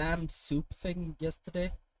made this lamb soup thing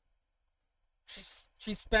yesterday.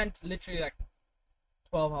 She spent literally like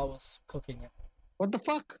 12 hours cooking it. What the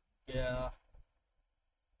fuck? Yeah.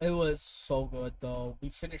 It was so good though. We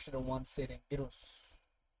finished it in one sitting. It was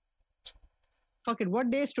Fuck it. What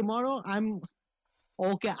day is tomorrow? I'm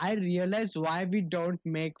okay. I realize why we don't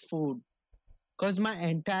make food. Because my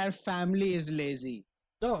entire family is lazy.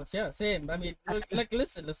 oh yeah, same. I mean, like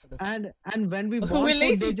listen. And when we We're want food,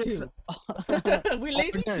 lazy they just too. We're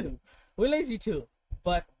lazy too. We're lazy too.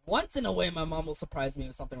 But once in a way, my mom will surprise me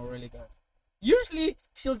with something really good. Usually,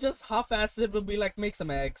 she'll just half-ass it. Will be like, make some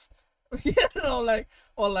eggs, you know, like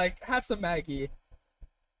or like have some Maggie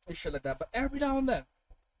and shit like that. But every now and then,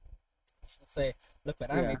 she'll say, "Look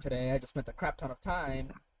what I Yeah. made today. I just spent a crap ton of time.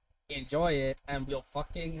 Enjoy it, and we'll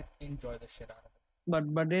fucking enjoy the shit out of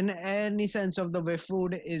it." But in any sense of the way,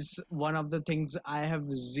 food is one of the things I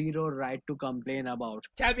have zero right to complain about.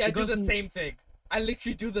 Tabby, I do the Because- same thing. I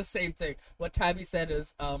literally do the same thing. What Tabby said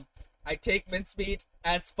is, I take mincemeat,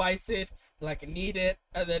 add spice it, like knead it,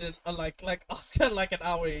 and then like after like an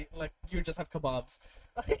hour, like you just have kebabs.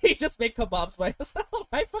 You just make kebabs by yourself.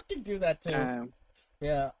 I fucking do that too.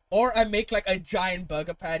 Yeah. Or I make like a giant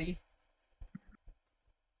burger patty,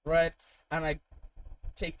 right? And I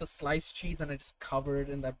take the sliced cheese and I just cover it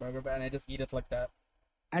in that burger patty and I just eat it like that.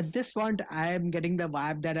 At this point, I am getting the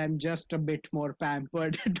vibe that I'm just a bit more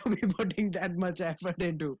pampered to be putting that much effort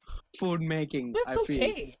into food making. That's I feel.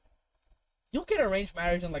 okay. You'll get arranged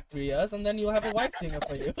marriage in like 3 years, and then you'll have a wife doing it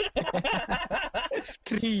for you.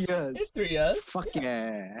 3 In years. 3 years. Fuck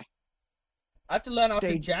yeah. I have to learn after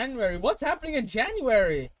Stay- January. What's happening in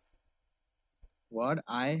January? What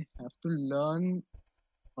I have to learn?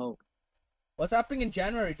 What's happening in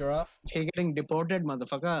January, Giraffe? You're getting deported,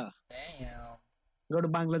 motherfucker. Damn. Go to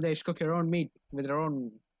Bangladesh, cook your own meat with your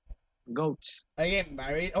own goats. I get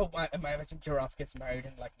married. Oh, my imagine Giraffe gets married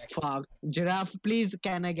in like next. Fuck. Giraffe, please,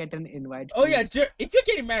 can I get an invite? Oh yeah, please? if you're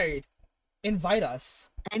getting married, invite us.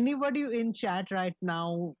 Anybody in chat right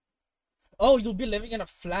now? Oh, you'll be living in a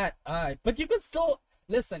flat. But you can still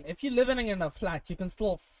listen. If you're living in a flat, you can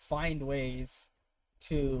still find ways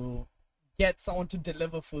to get someone to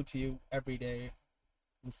deliver food to you every day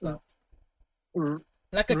and stuff. R-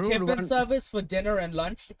 Like a Rude tiffin one. service for dinner and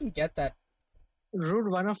lunch, you can get that. Rude,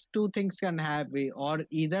 one of two things can happen, or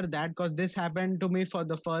either that, because this happened to me for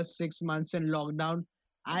the first 6 months in lockdown.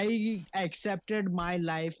 I accepted my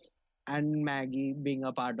life and Maggie being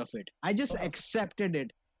a part of it. I just Oh. accepted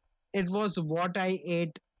it. It was what I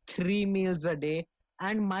ate 3 meals a day.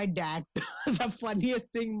 And my dad, the funniest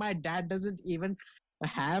thing, my dad doesn't even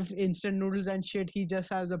have instant noodles and shit. He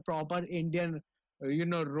just has a proper Indian,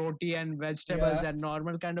 roti and vegetables Yeah. and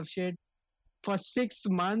normal kind of shit. For 6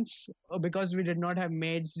 months, because we did not have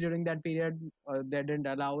maids during that period, they didn't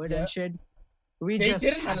allow it Yeah. and shit. We They just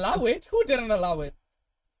didn't had allow to- it. Who didn't allow it?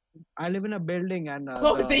 I live in a building and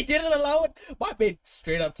Oh, they didn't allow it. My maid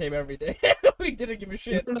straight up came every day. We didn't give a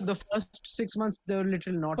shit. the first 6 months they were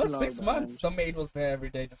literally not For allowed. 6 months, the maid was there every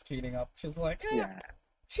day just cleaning up. She's like, yeah.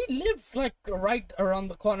 She lives like right around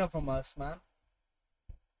the corner from us, man.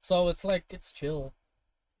 So it's like it's chill.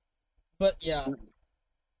 But yeah,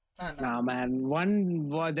 I know. Nah,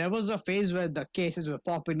 man. There was a phase where the cases were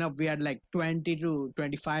popping up. We had like 20 to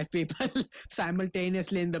 25 people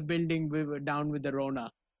simultaneously in the building. We were down with the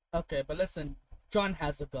Rona. Okay, but listen, John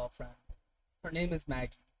has a girlfriend. Her name is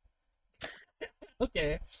Maggie.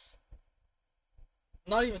 Okay.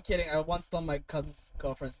 Not even kidding. I once thought my cousin's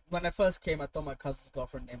girlfriend. When I first came, I thought my cousin's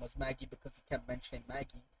girlfriend name was Maggie because he kept mentioning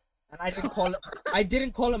Maggie, and I didn't call it. I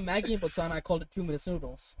didn't call him Maggie in Botswana. I called it 2 minutes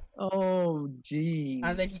noodles. Oh, jeez.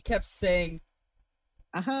 And then he kept saying,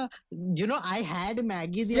 You know, I had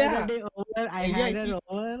Maggie the Yeah. other day over. I Yeah, had her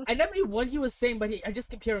over. I never knew what he was saying, but I just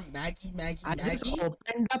kept hearing Maggie, Maggie, I just Maggie.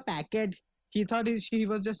 opened the packet. He thought she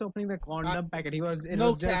was just opening the condom packet. It No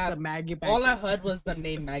was just cap. the Maggie packet. All I heard was the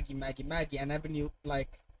name Maggie, Maggie, Maggie. I never knew I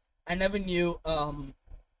never knew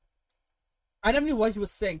what he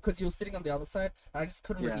was saying because he was sitting on the other side and I just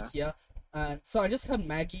couldn't really hear. And so I just heard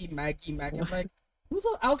Maggie, Maggie, Maggie. I'm like,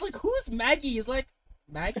 I was like, who's Maggie? He's like,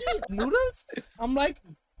 Maggie noodles? I'm like,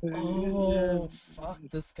 oh fuck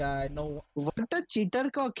this guy. No. What a cheater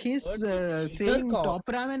cock. He's What a cheater saying cock. top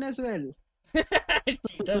ramen as well.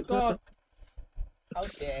 Cheater cock. How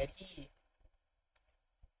dare he?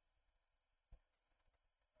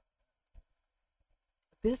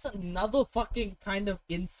 There's another fucking kind of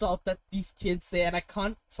insult that these kids say, and I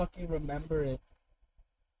can't fucking remember it.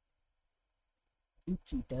 You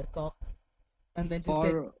cheater cock. And then they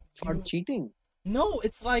say, For you- cheating. no,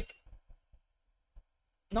 it's like,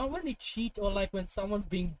 not when they cheat or like when someone's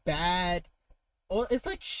being bad, or it's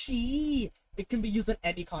like she. It can be used in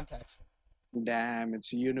any context. Damn,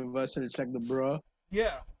 it's universal. It's like the bro.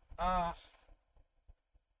 Yeah.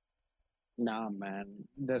 Nah, man.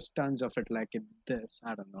 There's tons of it like it. This.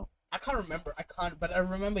 I don't know. I can't remember. But I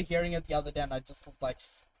remember hearing it the other day, and I just was like,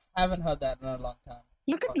 I haven't heard that in a long time.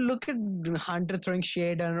 Look at Hunter throwing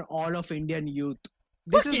shade on all of Indian youth.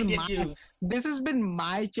 This Fuck is Indian my. youth. This has been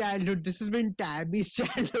my childhood. This has been Tabby's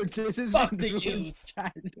childhood. This has Fuck been the Rune's youth.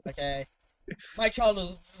 childhood. Okay. My childhood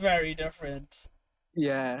was very different.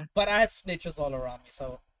 Yeah. But I had snitches all around me,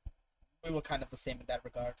 so we were kind of the same in that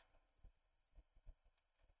regard.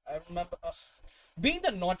 I remember being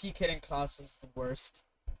the naughty kid in class was the worst.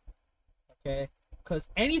 Okay? Because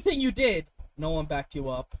anything you did, no one backed you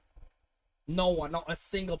up. No one, not a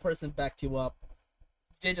single person backed you up.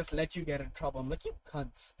 They just let you get in trouble. I'm like, you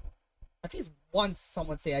cunts. At least once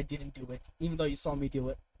someone say I didn't do it, even though you saw me do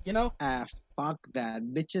it. You know? Ah, fuck that.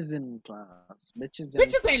 Bitches in class. Bitches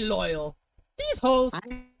ain't loyal. These hoes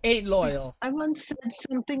ain't loyal. I once said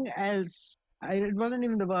something else. It wasn't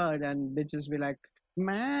even the word, and bitches be like,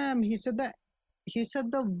 "Ma'am, he said the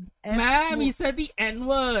F Ma'am, he word." said the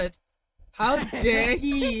N-word. How dare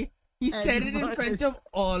he? He said it in N-word front is- of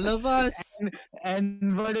all of us.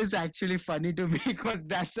 And what is actually funny to me because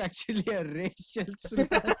that's actually a racial slur.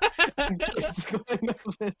 And kids going up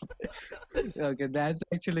with- Okay, that's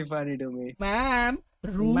actually funny to me. Ma'am,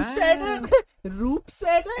 Roop said Ma'am. it. Roop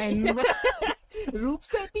said it. N-word. Roop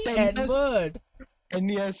said the 10 years- N-word. 10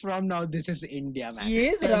 years from now, this is India, man. He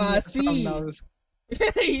is 10 years from Rasi. now,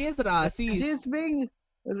 He is racist. she's being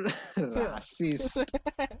racist.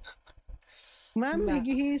 Ma'am, Ma-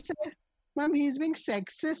 he said, "Ma'am, he's being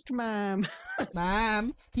sexist, ma'am."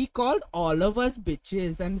 Ma'am, he called all of us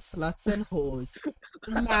bitches and sluts and hoes.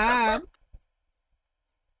 Ma'am.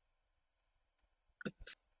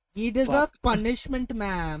 He deserves punishment,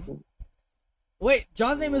 ma'am. Wait,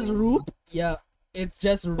 John's name is Roop? Yeah, it's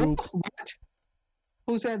just Roop. What?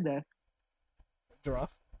 Who said that?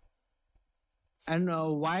 Giraffe. And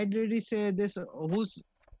why did he say this? Who's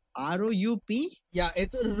R-O-U-P? Yeah,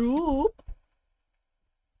 it's Roop.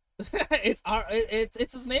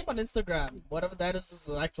 It's his name on Instagram. Whatever that is his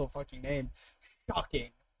actual fucking name. Shocking.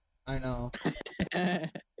 I know.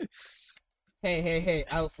 Hey,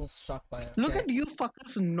 I was so shocked by it. Look okay? at you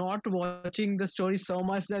fuckers not watching the story so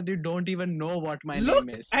much that you don't even know what my Look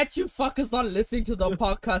name is. at you fuckers not listening to the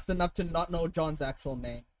podcast enough to not know John's actual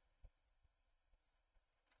name.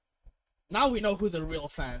 Now we know who the real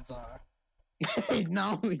fans are.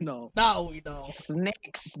 Now we know. Now we know.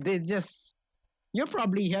 Snakes, they just... You're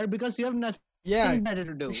probably here because you have nothing Yeah. better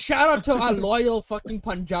to do. Shout out to our loyal fucking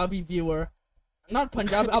Punjabi viewer. Not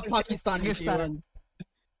Punjabi, our Pakistani viewer. Pakistan.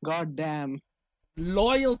 God damn.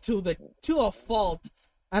 Loyal to a fault.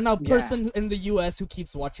 And a Yeah. person in the US who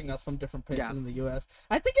keeps watching us from different places Yeah. in the US.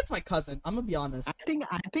 I think it's my cousin. I'm gonna be honest. I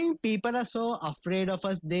think people are so afraid of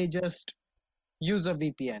us they just use a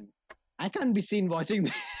VPN. I can't be seen watching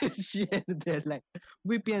this shit. They're like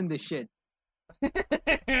VPN this shit.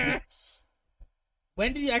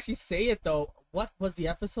 When did you actually say it though? What was the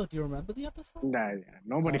episode? Do you remember the episode? Nah, yeah,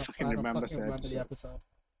 nobody I fucking don't remembers fucking that. remember the episode.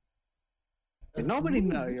 episode. Nobody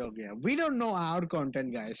know. Okay, we don't know our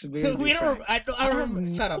content, guys. We'll be We don't. frank. I have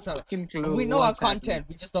remember. Shut no up. Shut up. fucking clue We know our what's happening. content.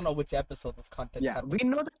 We just don't know which episode this content. Yeah, happened. we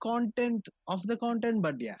know the content of the content,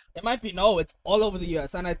 but yeah. It might be no. It's all over the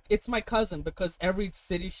U.S. and it's my cousin because every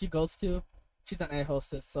city she goes to, she's an air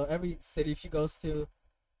hostess. So every city she goes to,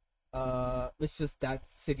 it's just that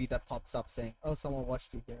city that pops up saying, "Oh, someone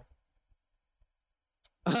watched you here."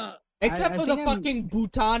 Except I for the think I'm- fucking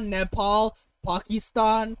Bhutan, Nepal,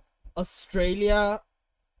 Pakistan, Australia,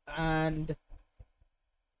 and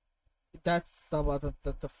that's about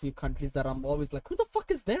the few countries that I'm always like, who the fuck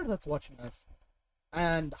is there that's watching us?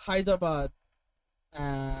 And Hyderabad,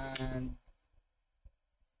 and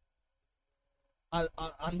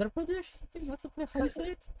Andhra Pradesh. I think that's the place. How you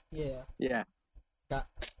say it? Yeah, Yeah. that.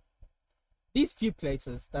 These few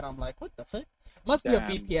places that I'm like, what the fuck? Must be a Damn.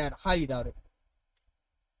 VPN. Highly doubt it.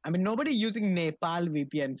 I mean, nobody using Nepal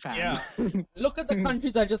VPN, fam. Yeah. Look at the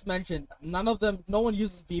countries I just mentioned. None of them. No one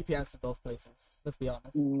uses VPNs to those places. Let's be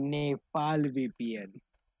honest. Nepal VPN.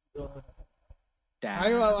 Ugh. Damn.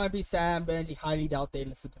 Hyderabad might be Sam, Benji. Highly doubt they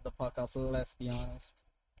listen to the podcast. Let's be honest.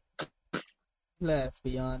 Let's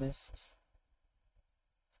be honest.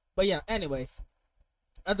 But yeah, anyways,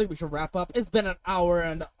 I think we should wrap up. It's been an hour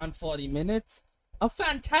and 40 minutes. A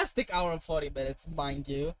fantastic hour and 40 minutes, mind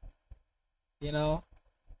you. You know?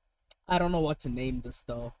 I don't know what to name this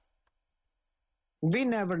though. We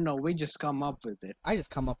never know. We just come up with it. I just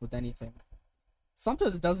come up with anything.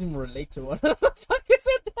 Sometimes it doesn't even relate to what the fuck is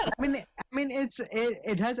it that? I mean,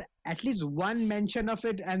 it has at least one mention of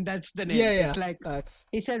it, and that's the name. Yeah. It's like Facts.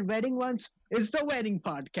 he said, wedding once. It's the wedding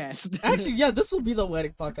podcast. Actually, yeah, this will be the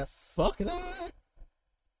wedding podcast. Fuck that.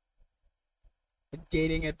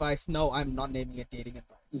 Dating advice. No, I'm not naming it dating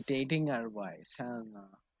advice. Dating advice. Hell no.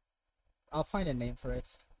 I'll find a name for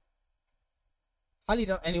it. Highly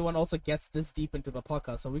doubt anyone also gets this deep into the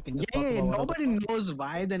podcast, so we can just talk Yeah, about whatever nobody the fuck. knows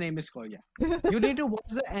why the name is called. Yeah, you need to watch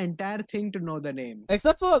the entire thing to know the name.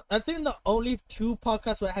 Except for, I think the only two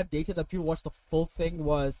podcasts where I have dated that people watched the full thing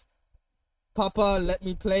was Papa Let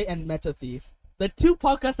Me Play and Meta Thief. The two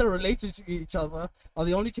podcasts that are related to each other are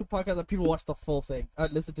the only two podcasts that people watch the full thing.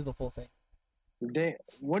 Listen to the full thing.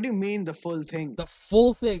 What do you mean the full thing? The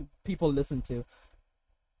full thing people listen to.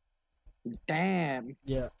 Damn.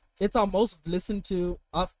 Yeah. It's our most listened to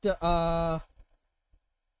after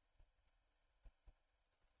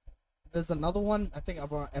there's another one, I think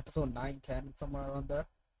around episode 9, 10, somewhere around there.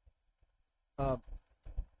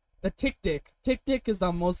 The Tick Dick. Tick Dick is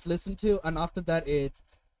the most listened to, and after that it's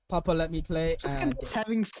Papa Let Me Play Look and at us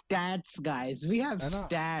having stats, guys. We have I know.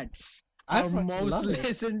 stats. I Our fucking most love it.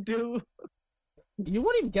 listened to. You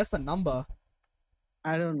won't even guess the number.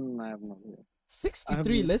 I don't know. I have no idea.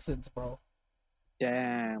 63 Um, listens, bro.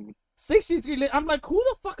 Damn. 63 I'm like, who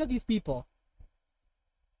the fuck are these people?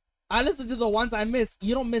 I listen to the ones I miss.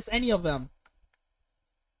 You don't miss any of them.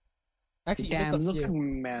 Actually, you missed Damn. a Look few. at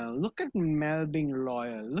Mel. Look at Mel being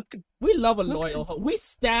loyal. We love a look loyal at- hoe. We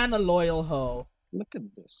stand a loyal hoe. Look at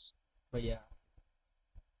this. But yeah.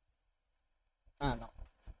 I don't know.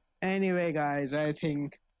 Anyway, guys, I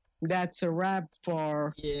think that's a wrap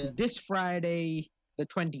for Yeah. this Friday, the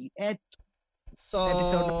 28th, So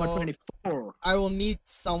episode number 24. I will need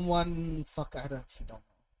someone. Fuck, I actually don't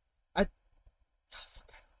know.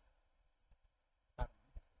 Fuck. I don't know.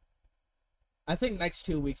 I think next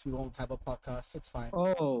 2 weeks we won't have a podcast. It's fine.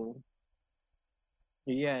 Oh.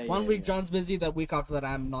 Yeah. One yeah, week yeah. John's busy. The week after that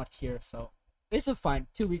I'm not here. So it's just fine.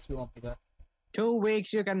 2 weeks we won't be there. 2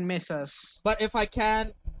 weeks you can miss us. But if I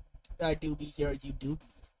can, I do be here. You do be.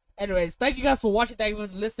 Anyways, thank you guys for watching. Thank you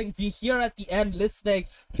for listening. If you're here at the end listening,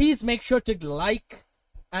 please make sure to like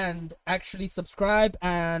and actually subscribe.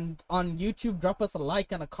 And on YouTube, drop us a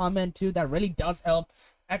like and a comment too. That really does help.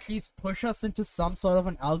 Actually push us into some sort of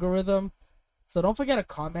an algorithm. So don't forget to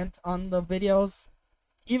comment on the videos.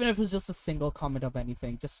 Even if it's just a single comment of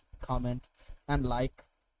anything, just comment and like.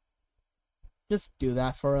 Just do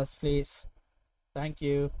that for us, please. Thank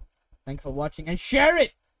you. Thank you for watching. And share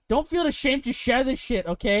it! Don't feel ashamed to share this shit,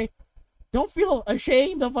 okay? Don't feel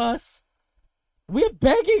ashamed of us. We're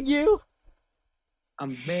begging you.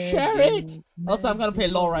 I'm Share begging, it. Also, I'm gonna play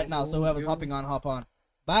LOL right now, so whoever's you. hopping on, hop on.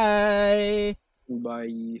 Bye.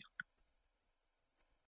 Bye.